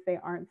 even if they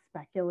aren't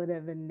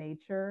speculative in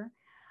nature?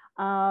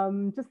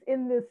 Just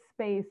in this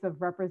space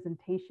of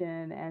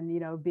representation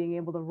and, being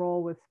able to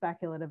roll with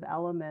speculative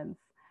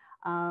elements,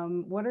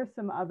 what are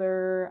some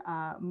other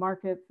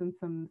markets and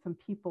some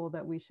people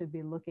that we should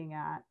be looking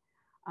at,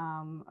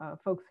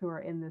 folks who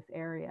are in this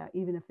area,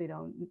 even if they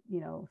don't,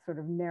 sort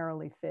of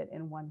narrowly fit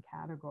in one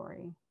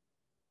category?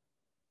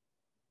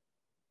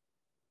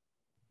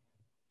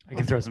 I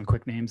can throw some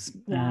quick names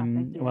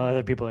while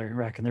other people are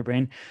racking their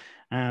brain.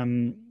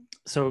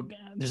 So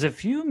there's a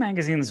few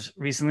magazines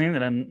recently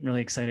that I'm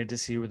really excited to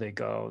see where they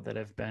go that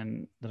have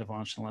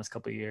launched in the last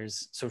couple of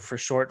years. So for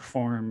short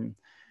form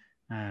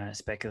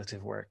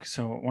speculative work.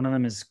 So one of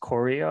them is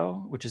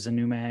Choreo, which is a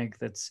new mag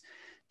that's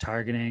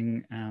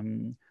targeting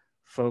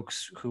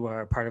folks who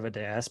are part of a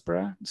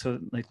diaspora. So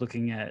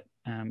looking at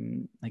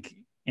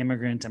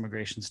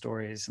immigration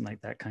stories and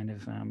that kind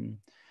of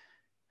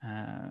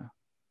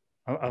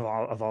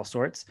all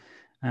sorts.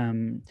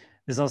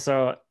 There's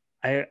also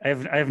I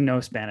have no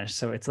Spanish,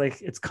 so it's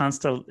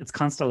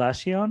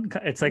Constellation.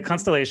 It's like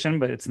Constellation,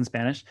 but it's in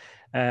Spanish.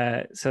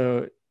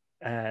 So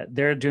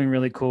they're doing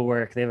really cool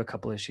work. They have a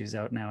couple issues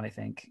out now, I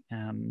think,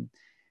 and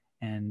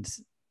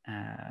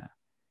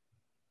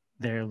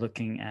they're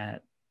looking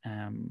at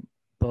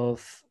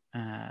both.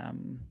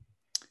 I'd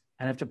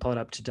have to pull it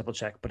up to double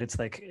check, but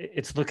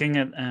it's looking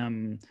at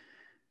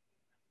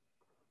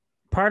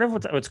part of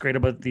what's great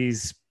about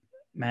these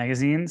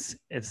magazines.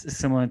 It's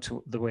similar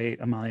to the way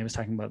Amalia was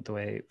talking about, the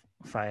way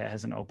FIYAH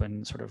has an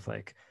open sort of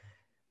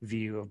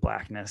view of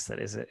Blackness that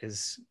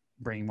is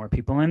bringing more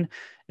people in.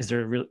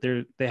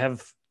 They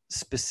have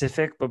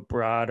specific but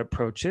broad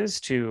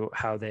approaches to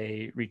how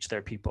they reach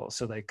their people.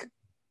 So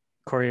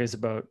Choreo is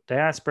about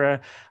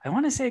diaspora. I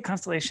want to say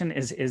Constellation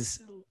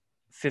is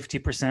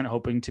 50%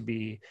 hoping to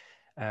be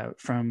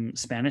from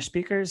Spanish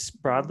speakers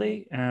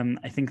broadly.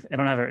 I think I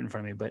don't have it in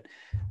front of me, but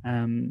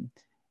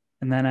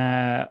and then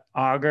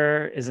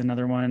Augur is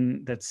another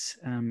one that's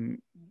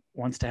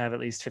wants to have at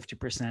least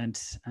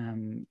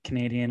 50%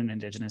 Canadian and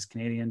Indigenous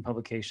Canadian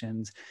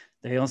publications.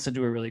 They also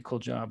do a really cool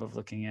job of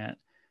looking at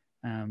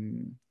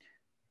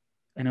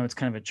I know it's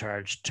kind of a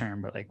charged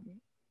term, but like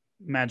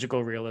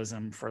magical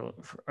realism for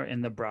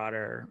in the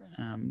broader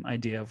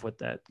idea of what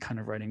that kind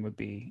of writing would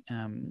be.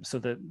 So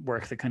the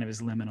work that kind of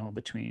is liminal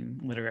between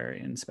literary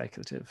and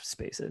speculative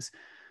spaces.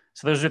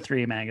 So those are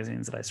three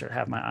magazines that I sort of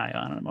have my eye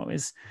on. I'm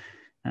always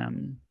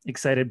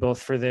excited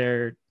both for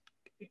their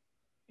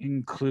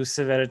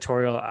inclusive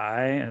editorial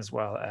eye as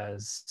well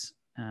as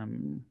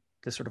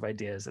the sort of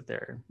ideas that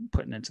they're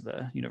putting into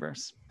the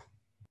universe.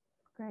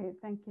 Great,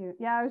 thank you.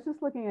 Yeah, I was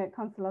just looking at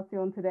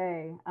Constellation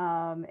today,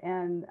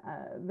 and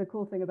the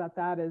cool thing about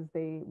that is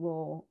they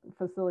will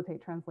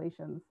facilitate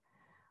translations.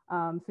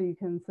 So you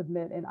can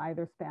submit in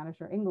either Spanish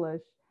or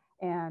English,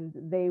 and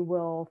they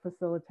will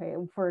facilitate,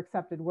 for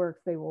accepted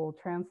works, they will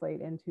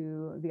translate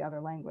into the other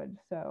language.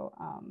 So,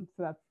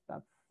 so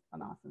that's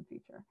an awesome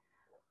feature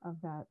of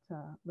that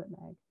Lit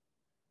Mag.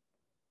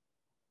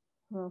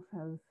 Who else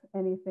has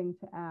anything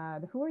to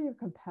add? Who are your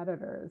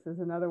competitors is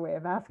another way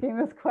of asking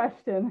this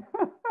question.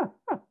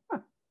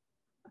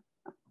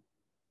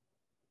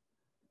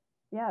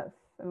 Yes,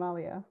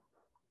 Amalia.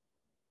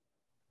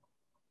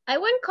 I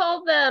wouldn't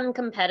call them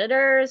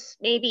competitors,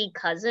 maybe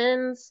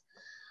cousins.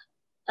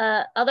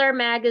 Other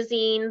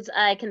magazines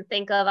I can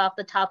think of off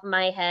the top of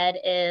my head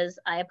is,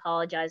 I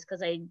apologize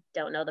because I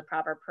don't know the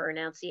proper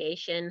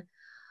pronunciation,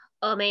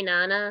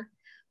 Omenana,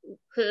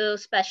 who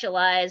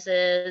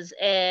specializes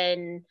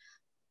in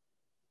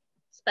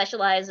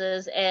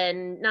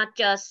not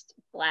just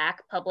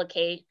Black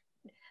publication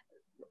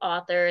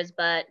authors,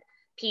 but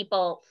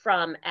people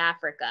from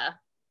Africa.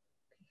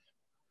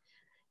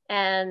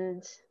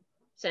 And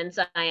since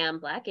I am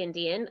Black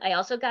Indian, I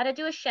also got to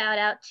do a shout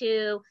out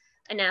to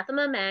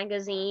Anathema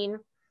Magazine,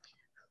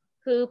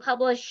 who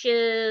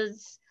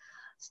publishes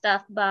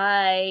stuff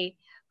by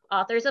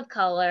authors of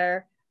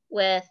color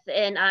with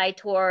an eye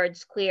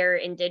towards queer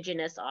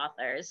Indigenous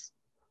authors.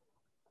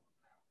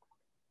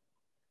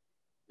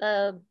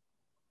 As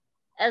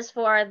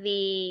for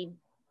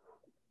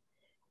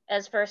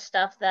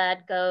stuff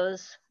that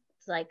goes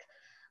like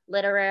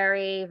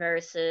literary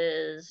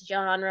versus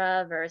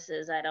genre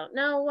versus I don't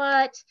know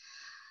what,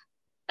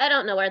 I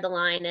don't know where the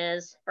line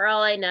is. For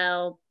all I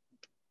know,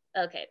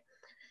 okay.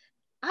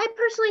 I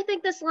personally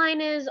think this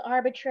line is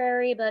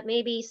arbitrary, but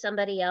maybe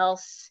somebody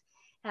else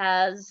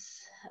has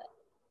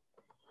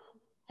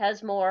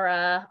more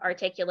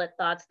articulate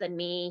thoughts than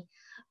me.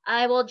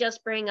 I will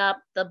just bring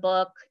up the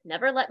book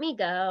Never Let Me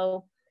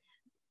Go,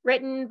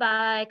 written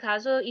by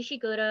Kazuo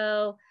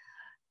Ishiguro,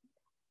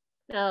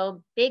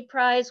 big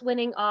prize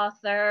winning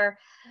author.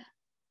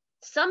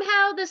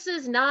 Somehow this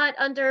is not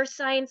under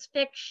science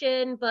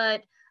fiction,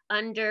 but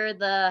under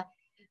the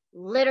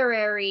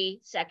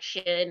literary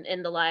section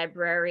in the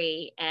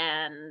library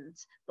and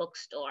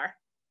bookstore.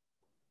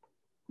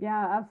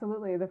 Yeah,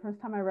 absolutely. The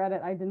first time I read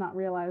it, I did not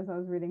realize I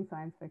was reading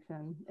science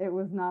fiction. It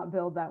was not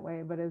billed that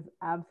way, but is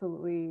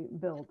absolutely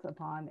built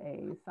upon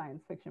a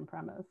science fiction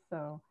premise.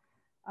 So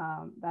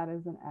that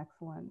is an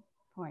excellent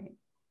point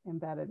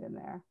embedded in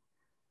there.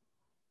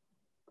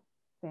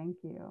 Thank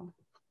you.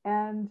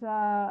 And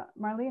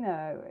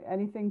Marlena,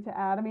 anything to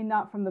add? I mean,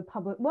 not from the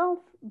public,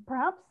 well,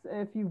 perhaps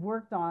if you've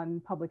worked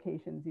on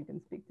publications, you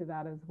can speak to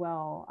that as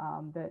well,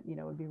 that,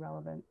 would be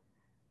relevant.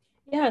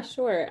 Yeah,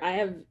 sure. I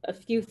have a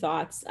few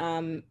thoughts.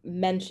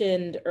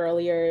 Mentioned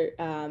earlier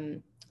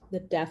the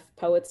Deaf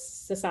Poets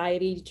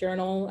Society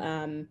Journal.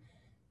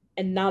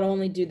 And not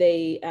only do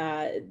they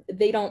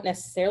don't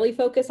necessarily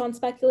focus on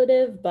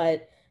speculative,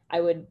 but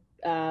I would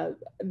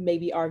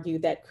maybe argue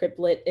that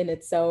Criplet in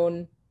its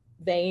own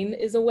vein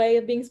is a way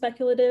of being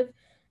speculative.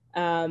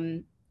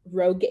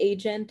 Rogue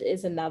Agent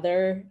is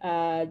another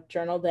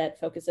journal that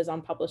focuses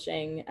on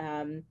publishing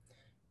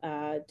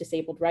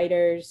disabled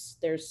writers.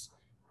 There's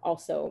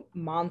also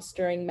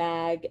Monstering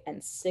Mag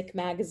and Sick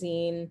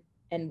Magazine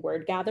and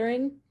Word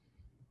Gathering.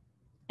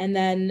 And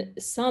then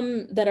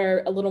some that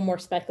are a little more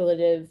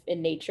speculative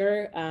in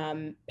nature.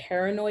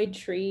 Paranoid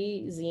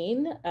Tree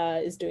Zine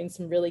is doing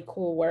some really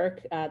cool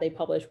work. They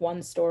publish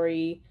one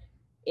story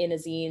in a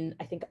zine,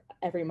 I think,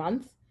 every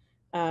month.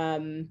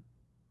 And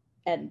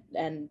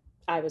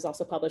I was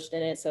also published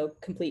in it, so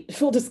complete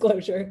full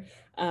disclosure.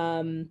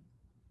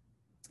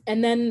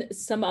 And then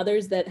some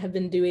others that have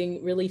been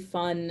doing really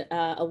fun,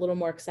 a little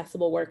more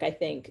accessible work, I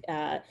think,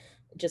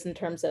 just in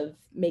terms of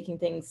making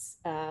things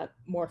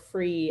more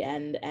free.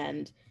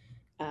 And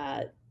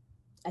I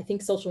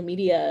think social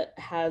media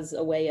has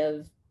a way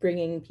of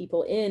bringing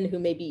people in who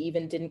maybe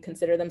even didn't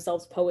consider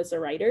themselves poets or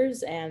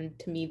writers. And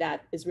to me,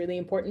 that is really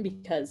important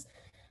because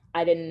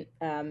I didn't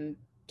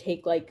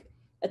take like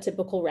a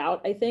typical route,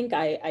 I think.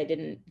 I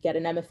didn't get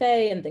an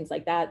MFA and things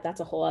like that.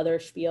 That's a whole other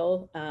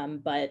spiel.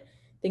 But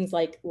things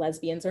like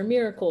Lesbians Are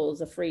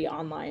Miracles, a free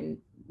online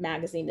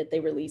magazine that they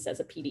release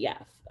as a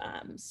PDF.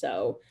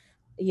 So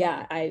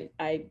yeah,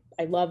 I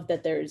love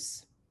that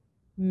there's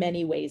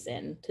many ways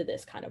into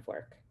this kind of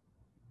work.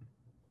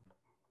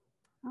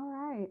 All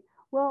right.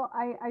 Well,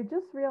 I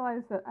just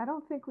realized that I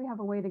don't think we have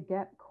a way to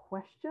get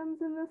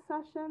questions in this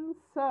session.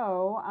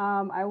 So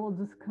I will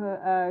just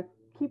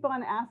keep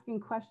on asking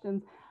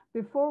questions.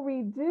 Before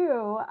we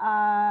do,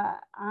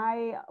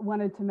 I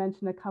wanted to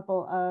mention a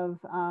couple of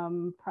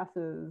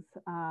presses,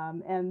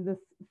 and this,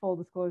 full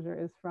disclosure,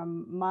 is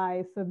from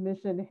my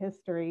submission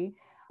history.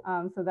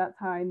 So that's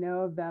how I know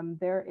of them.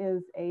 There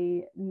is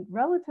a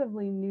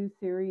relatively new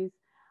series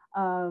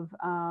of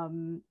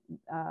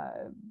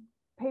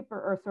paper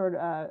or sort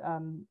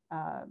of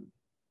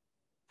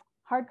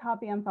hard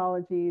copy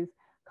anthologies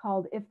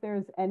called If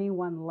There's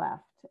Anyone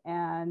Left.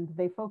 And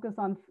they focus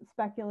on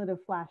speculative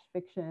flash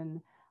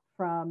fiction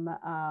from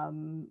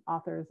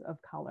authors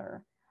of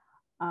color.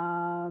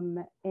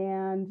 And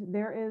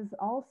there is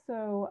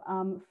also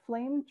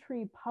Flame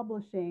Tree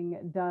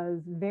Publishing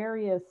does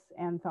various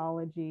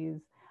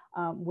anthologies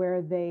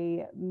where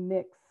they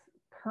mix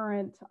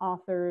current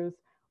authors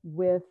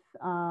with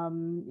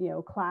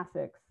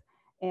classics.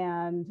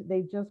 And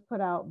they just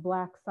put out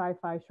Black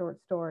sci-fi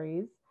short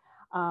stories.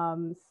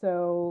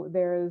 So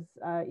there's,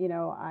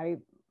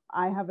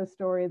 I have a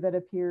story that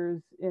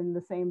appears in the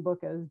same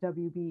book as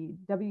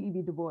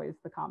W.E.B. Du Bois,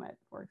 The Comet,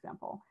 for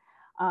example.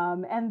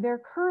 And their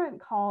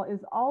current call is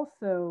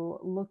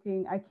also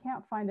looking, I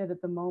can't find it at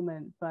the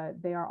moment,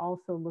 but they are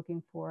also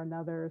looking for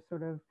another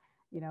sort of,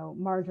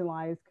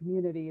 marginalized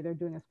community. They're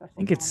doing a special. I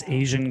think it's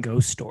Asian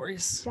ghost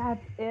stories.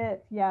 That's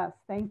it. Yes.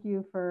 Thank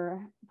you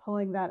for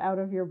pulling that out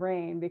of your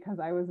brain, because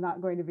I was not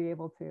going to be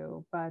able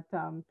to. But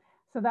so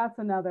that's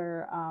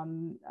another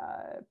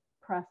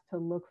press to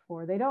look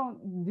for. They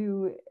don't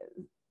do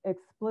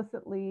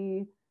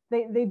explicitly,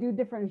 they do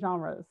different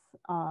genres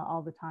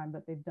all the time,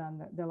 but they've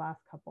done, their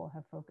last couple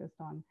have focused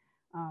on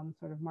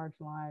sort of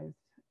marginalized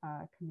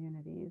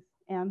communities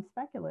and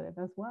speculative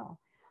as well.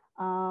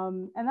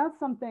 And that's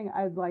something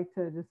I'd like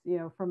to just,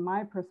 from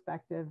my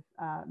perspective,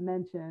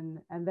 mention,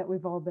 and that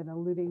we've all been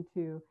alluding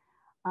to,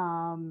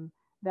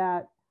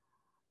 that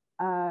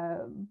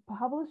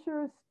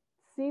publishers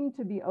seem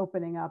to be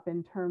opening up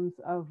in terms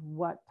of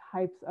what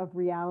types of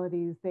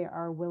realities they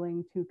are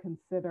willing to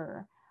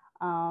consider.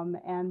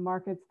 And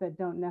markets that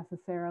don't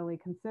necessarily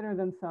consider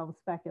themselves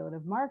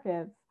speculative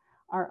markets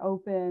are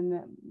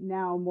open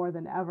now more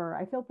than ever.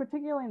 I feel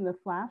particularly in the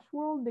flash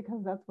world,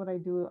 because that's what I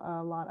do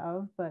a lot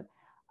of, but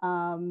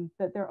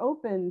that they're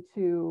open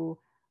to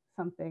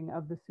something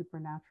of the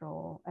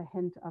supernatural, a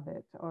hint of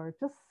it, or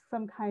just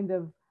some kind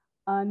of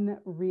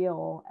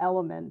unreal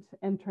element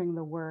entering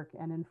the work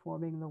and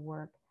informing the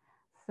work.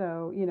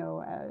 So,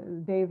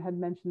 Dave had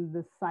mentioned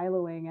this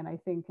siloing, and I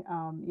think,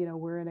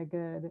 we're in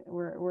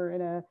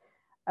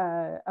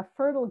a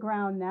fertile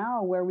ground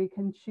now where we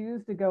can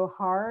choose to go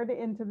hard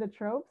into the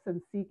tropes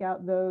and seek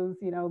out those,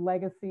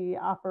 legacy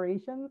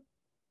operations,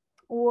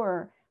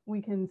 or we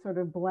can sort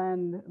of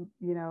blend,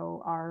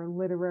 our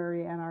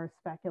literary and our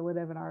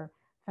speculative and our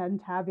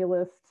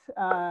fantabulous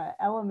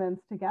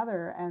elements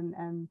together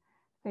and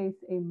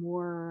face a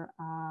more,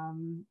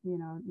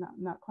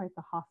 not quite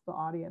the hostile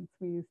audience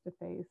we used to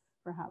face,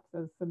 perhaps,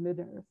 as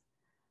submitters,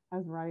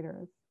 as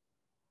writers.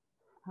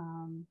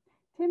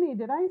 Timmy,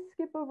 did I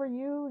skip over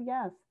you?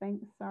 Yes,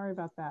 thanks. Sorry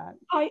about that.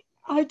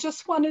 I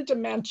just wanted to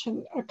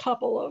mention a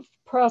couple of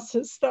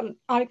presses that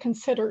I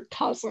consider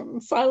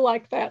cousins. I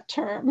like that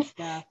term.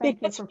 Yeah,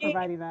 thank you for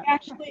providing that.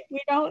 Actually,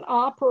 we don't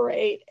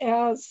operate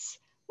as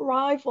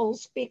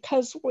rivals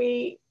because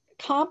we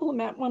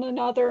complement one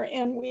another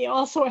and we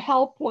also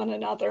help one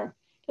another,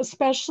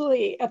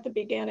 especially at the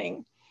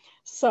beginning.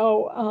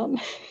 So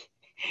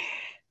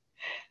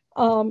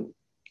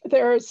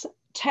there's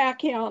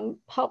Tachyon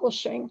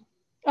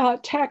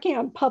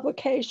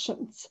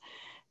Publications.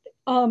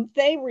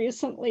 They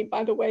recently,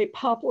 by the way,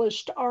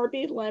 published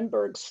R.B.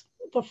 Lemberg's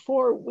The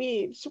Four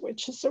Weaves,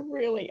 which is a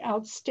really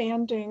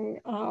outstanding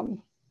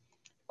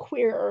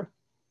queer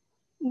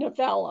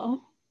novella.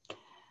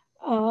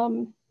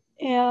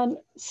 And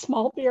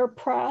Small Beer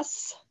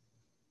Press,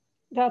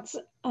 that's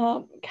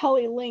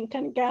Kelly Link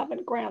and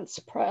Gavin Grant's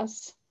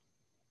press.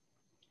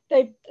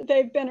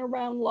 They've been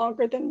around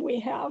longer than we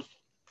have.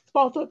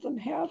 Both of them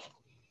have.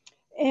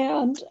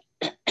 And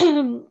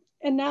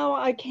and now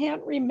I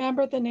can't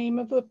remember the name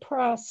of the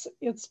press.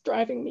 It's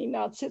driving me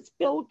nuts. It's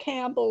Bill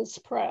Campbell's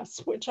press,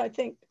 which I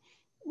think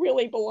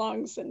really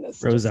belongs in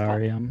this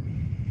Rosarium.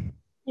 discussion.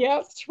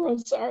 Yes,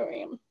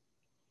 Rosarium.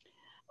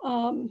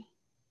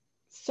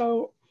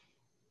 So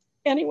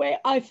anyway,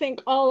 I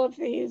think all of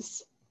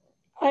these,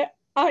 I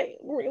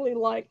really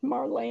like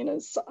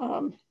Marlena's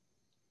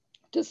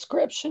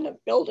description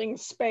of building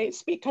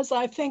space, because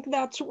I think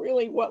that's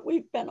really what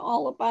we've been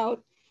all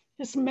about,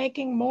 is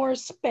making more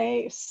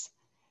space.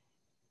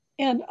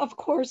 And of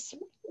course,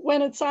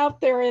 when it's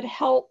out there, it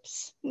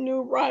helps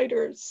new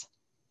writers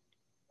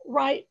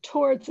write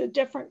towards a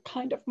different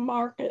kind of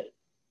market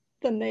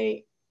than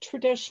they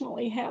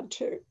traditionally had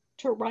to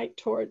write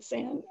towards.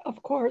 And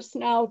of course,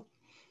 now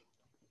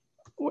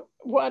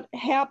what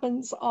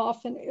happens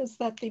often is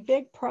that the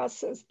big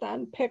presses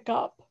then pick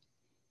up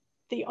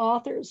the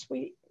authors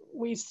we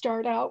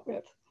start out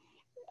with.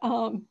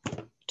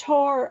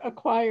 Tor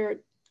acquired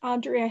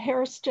Andrea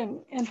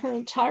Hairston and her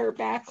entire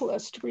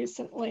backlist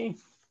recently,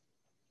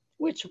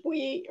 which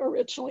we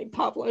originally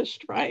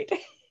published, right?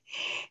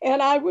 And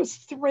I was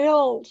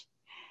thrilled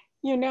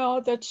you know,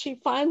 that she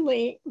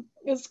finally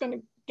is going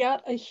to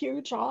get a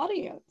huge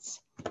audience.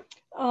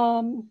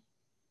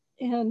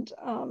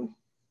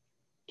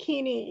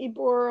 Kini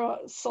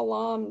Ibura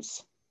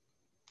Salam's,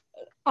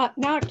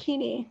 not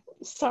Kini,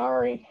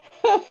 sorry.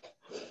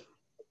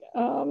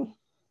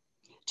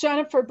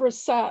 Jennifer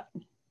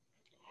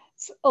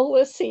Brissett's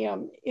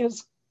Elysium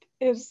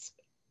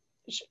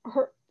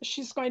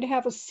she's going to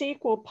have a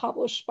sequel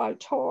published by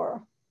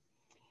Tor.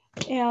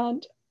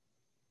 And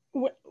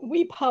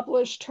we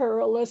published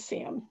her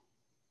Elysium.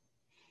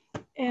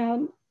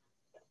 And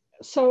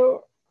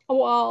so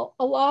while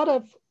a lot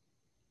of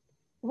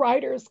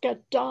writers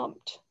get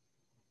dumped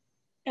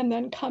and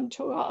then come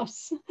to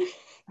us,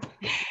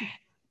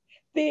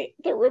 the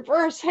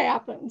reverse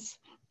happens.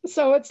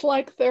 So it's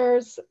like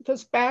there's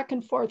this back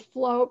and forth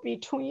flow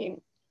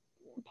between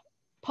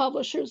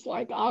publishers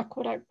like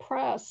Aqueduct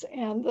Press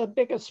and the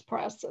biggest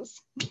presses.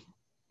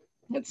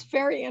 It's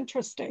very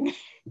interesting.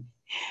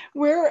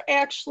 We're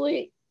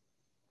actually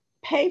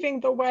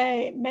paving the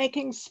way,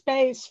 making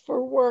space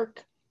for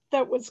work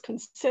that was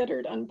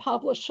considered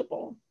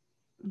unpublishable.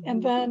 Mm-hmm.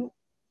 And then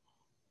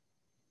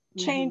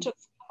changes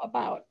come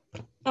about.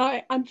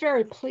 I'm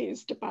very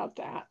pleased about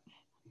that.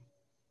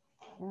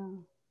 Yeah.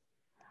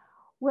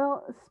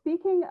 Well,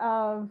 speaking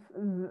of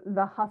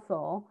the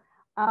hustle,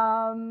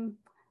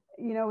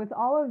 you know, with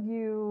all of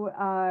you,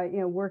 you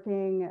know,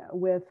 working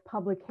with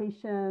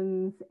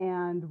publications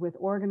and with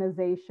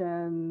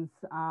organizations,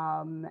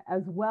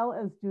 as well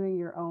as doing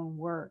your own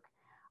work,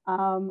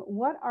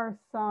 what are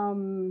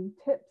some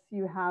tips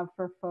you have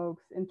for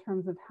folks in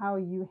terms of how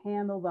you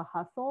handle the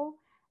hustle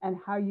and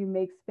how you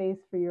make space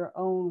for your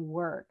own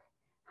work?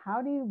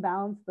 How do you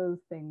balance those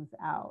things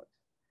out?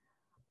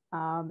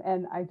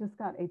 And I just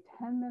got a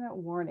 10-minute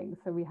warning,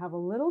 so we have a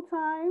little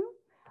time.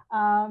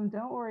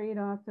 Don't worry, you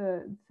don't have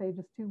to say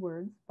just 2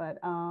 words, but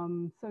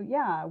so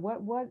yeah,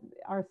 what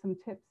are some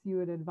tips you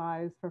would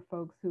advise for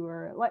folks who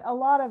are, like a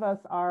lot of us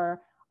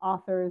are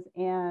authors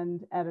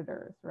and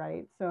editors,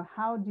 right? So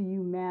how do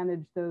you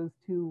manage those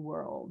 2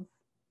 worlds?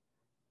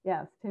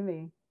 Yes,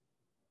 Timmy.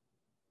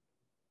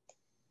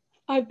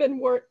 I've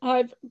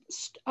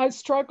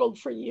struggled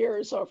for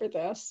years over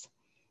this.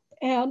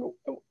 And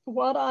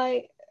what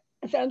I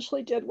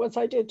eventually did was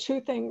I did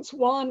 2 things.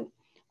 One,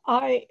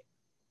 I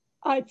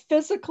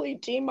physically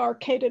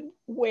demarcated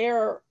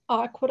where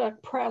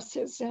Aqueduct Press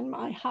is in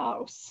my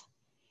house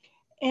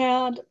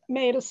and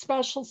made a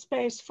special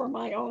space for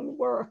my own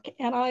work.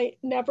 And I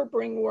never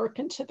bring work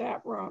into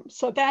that room.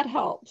 So that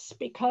helps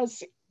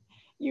because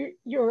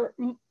your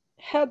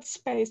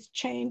headspace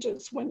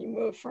changes when you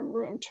move from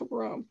room to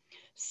room.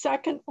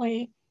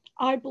 Secondly,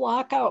 I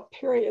block out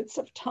periods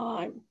of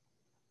time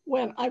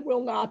when I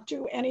will not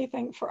do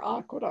anything for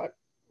Aqueduct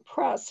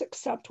Press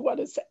except what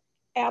is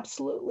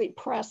absolutely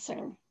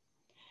pressing.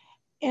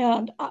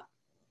 And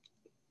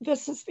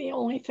this is the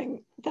only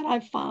thing that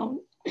I've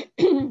found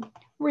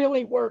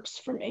really works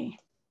for me.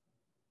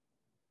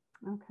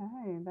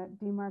 Okay, that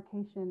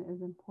demarcation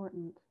is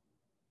important,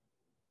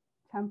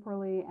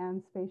 temporally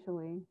and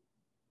spatially.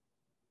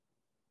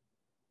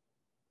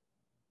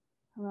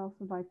 Who else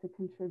would like to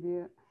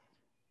contribute?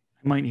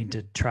 I might need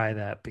to try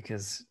that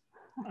because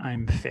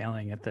I'm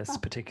failing at this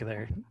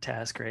particular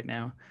task right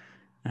now.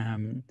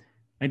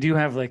 I do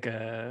have like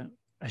a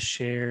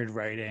shared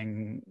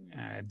writing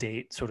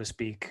date, so to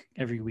speak,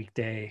 every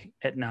weekday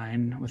at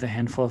 9 with a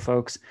handful of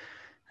folks.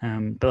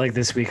 But like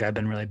this week I've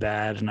been really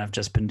bad and I've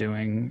just been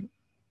doing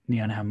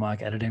Neon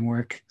Hemlock editing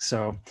work.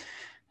 So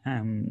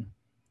I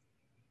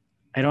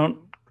don't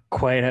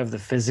quite have the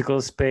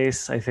physical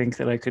space I think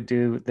that I could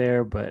do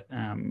there, but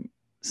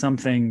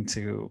something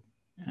to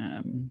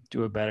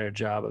do a better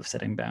job of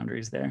setting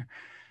boundaries there.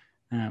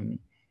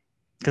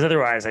 Because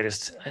otherwise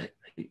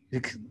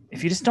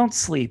if you just don't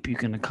sleep, you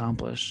can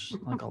accomplish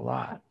like a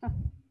lot. I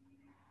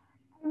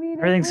mean,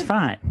 everything's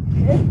fine.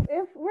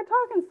 If we're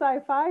talking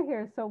sci-fi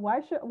here, so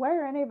why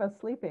are any of us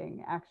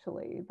sleeping?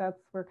 Actually,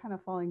 we're kind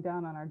of falling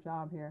down on our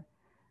job here.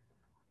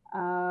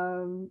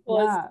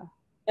 Well, yeah.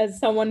 As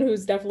someone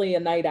who's definitely a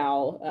night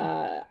owl,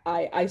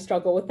 I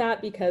struggle with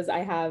that because I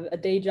have a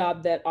day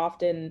job that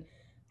often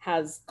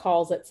has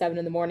calls at 7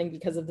 in the morning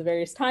because of the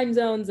various time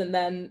zones, and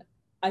then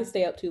I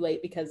stay up too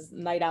late because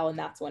night owl, and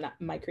that's when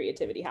my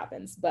creativity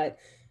happens. But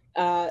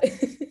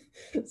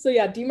so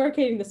yeah,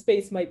 demarcating the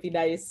space might be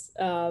nice.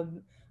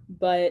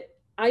 But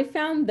I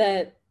found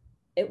that,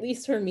 at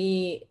least for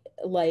me,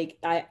 like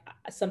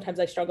sometimes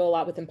I struggle a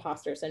lot with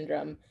imposter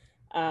syndrome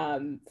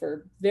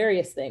for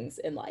various things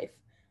in life.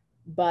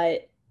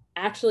 But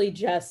actually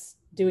just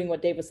doing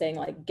what Dave was saying,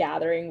 like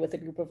gathering with a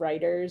group of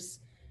writers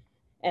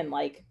and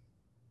like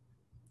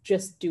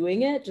just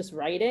doing it, just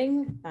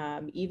writing,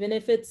 even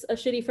if it's a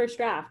shitty first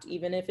draft,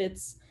 even if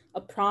it's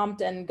a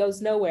prompt and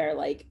goes nowhere,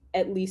 like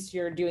at least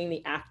you're doing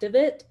the act of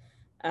it.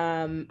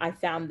 I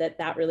found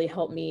that really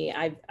helped me.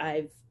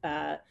 I've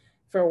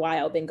for a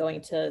while been going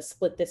to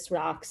Split This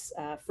Rock's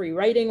free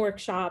writing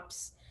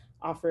workshops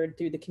offered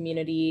through the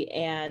community,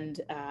 and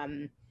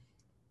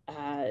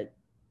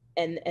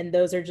and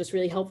those are just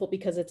really helpful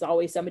because it's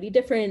always somebody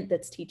different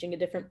that's teaching a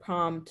different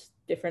prompt,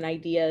 different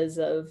ideas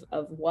of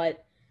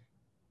what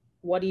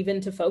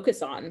even to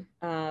focus on.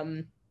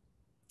 And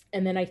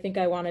then I think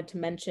I wanted to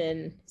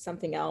mention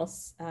something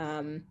else.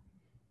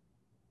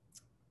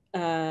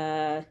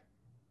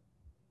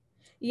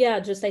 Yeah,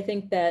 just I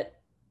think that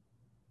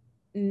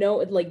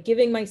like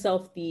giving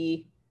myself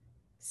the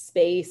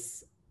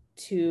space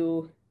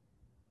to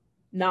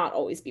not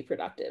always be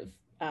productive.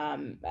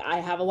 I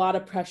have a lot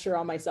of pressure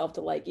on myself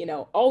to, like, you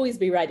know, always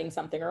be writing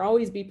something or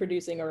always be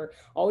producing or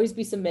always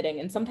be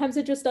submitting. And sometimes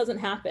it just doesn't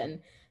happen.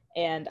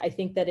 And I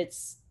think that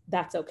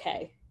that's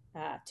okay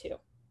too.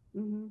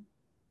 Mm-hmm.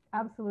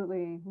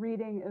 Absolutely.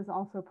 Reading is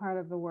also part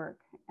of the work.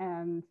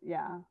 And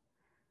yeah,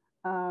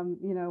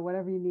 you know,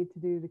 whatever you need to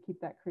do to keep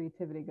that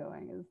creativity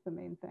going is the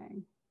main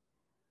thing.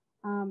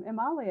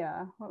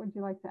 Amalia, what would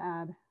you like to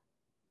add?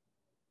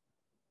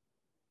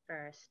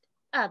 First.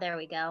 Oh, there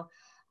we go.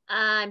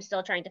 I'm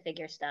still trying to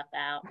figure stuff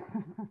out.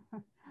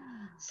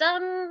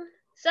 Some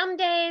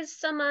days,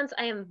 some months,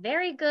 I am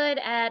very good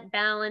at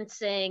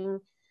balancing.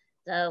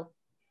 So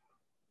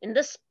in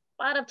this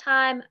spot of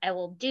time, I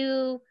will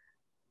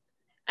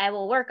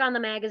work on the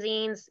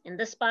magazines. In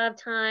this spot of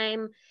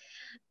time,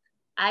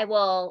 I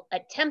will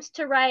attempt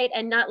to write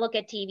and not look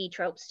at TV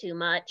tropes too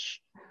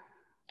much.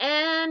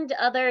 And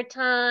other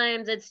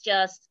times it's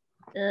just,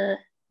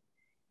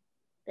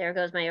 there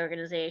goes my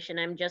organization.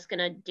 I'm just going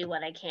to do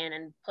what I can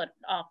and put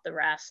off the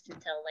rest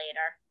until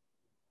later.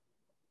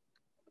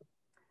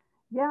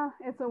 Yeah,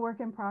 it's a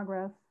work in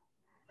progress.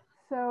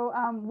 So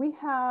we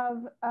have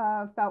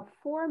about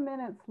 4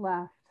 minutes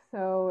left.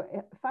 So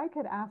if I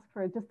could ask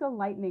for just a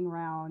lightning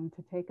round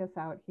to take us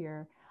out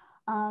here,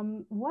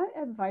 what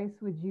advice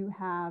would you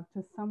have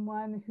to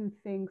someone who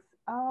thinks,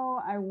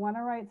 oh, I want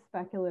to write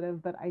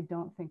speculative, but I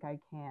don't think I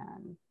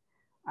can?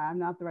 I'm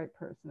not the right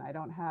person. I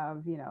don't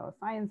have, you know, a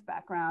science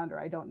background, or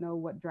I don't know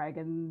what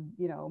dragon,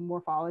 you know,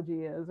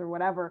 morphology is or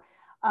whatever.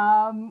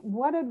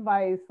 What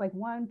advice, like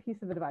one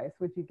piece of advice,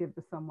 would you give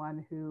to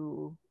someone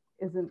who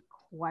isn't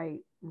quite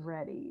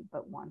ready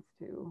but wants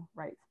to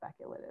write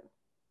speculative?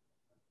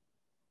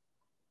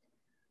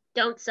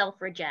 Don't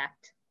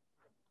self-reject.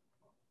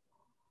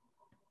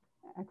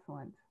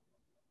 Excellent.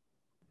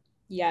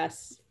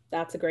 Yes,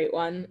 that's a great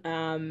one.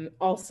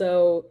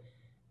 Also,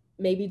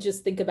 maybe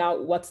just think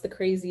about what's the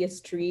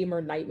craziest dream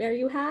or nightmare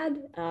you had.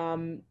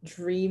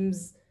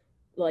 Dreams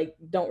like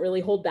don't really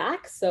hold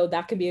back, so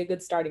that can be a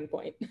good starting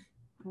point.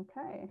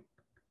 Okay,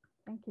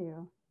 thank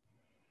you.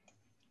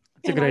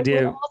 It's a good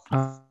idea.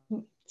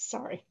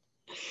 Sorry.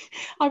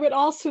 I would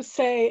also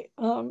say,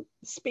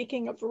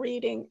 speaking of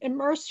reading,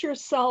 immerse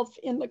yourself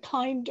in the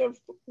kind of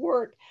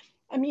work.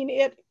 I mean,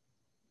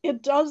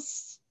 it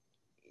does,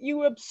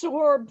 you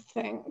absorb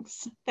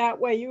things. That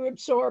way you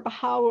absorb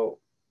how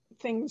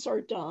things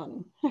are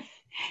done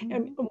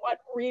and what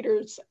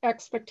readers'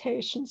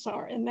 expectations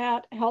are, and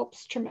that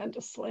helps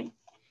tremendously.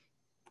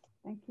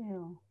 Thank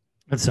you.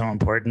 That's so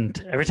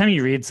important. Every time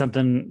you read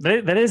something,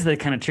 that is the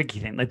kind of tricky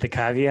thing, like the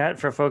caveat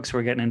for folks who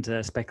are getting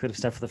into speculative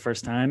stuff for the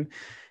first time,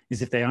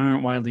 is if they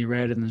aren't widely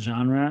read in the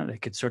genre, they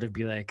could sort of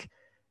be like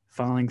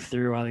falling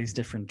through all these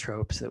different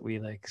tropes that we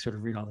like sort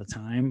of read all the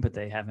time, but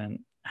they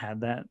haven't had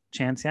that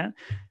chance yet.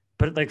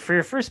 But like for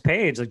your first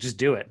page, like just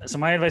do it. So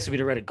my advice would be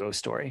to write a ghost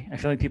story. I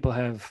feel like people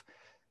have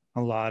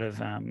a lot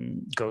of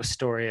ghost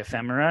story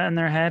ephemera in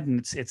their head, and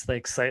it's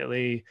like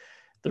slightly,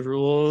 the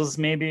rules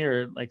maybe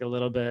are like a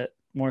little bit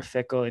more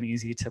fickle and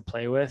easy to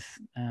play with,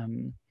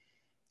 and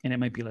it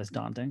might be less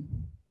daunting.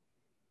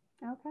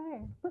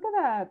 Okay, look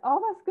at that. All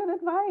that's good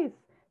advice.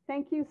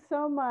 Thank you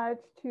so much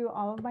to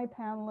all of my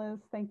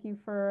panelists. Thank you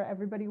for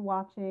everybody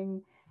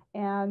watching.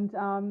 And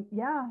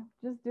yeah,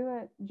 just do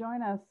it.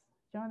 Join us.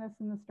 Join us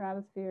in the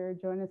stratosphere.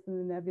 Join us in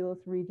the nebulous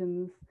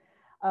regions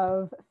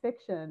of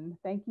fiction.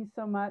 Thank you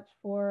so much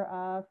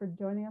for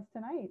joining us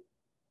tonight.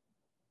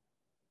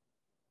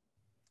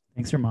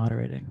 Thanks for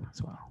moderating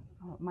as well.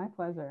 Oh, my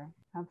pleasure.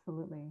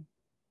 Absolutely.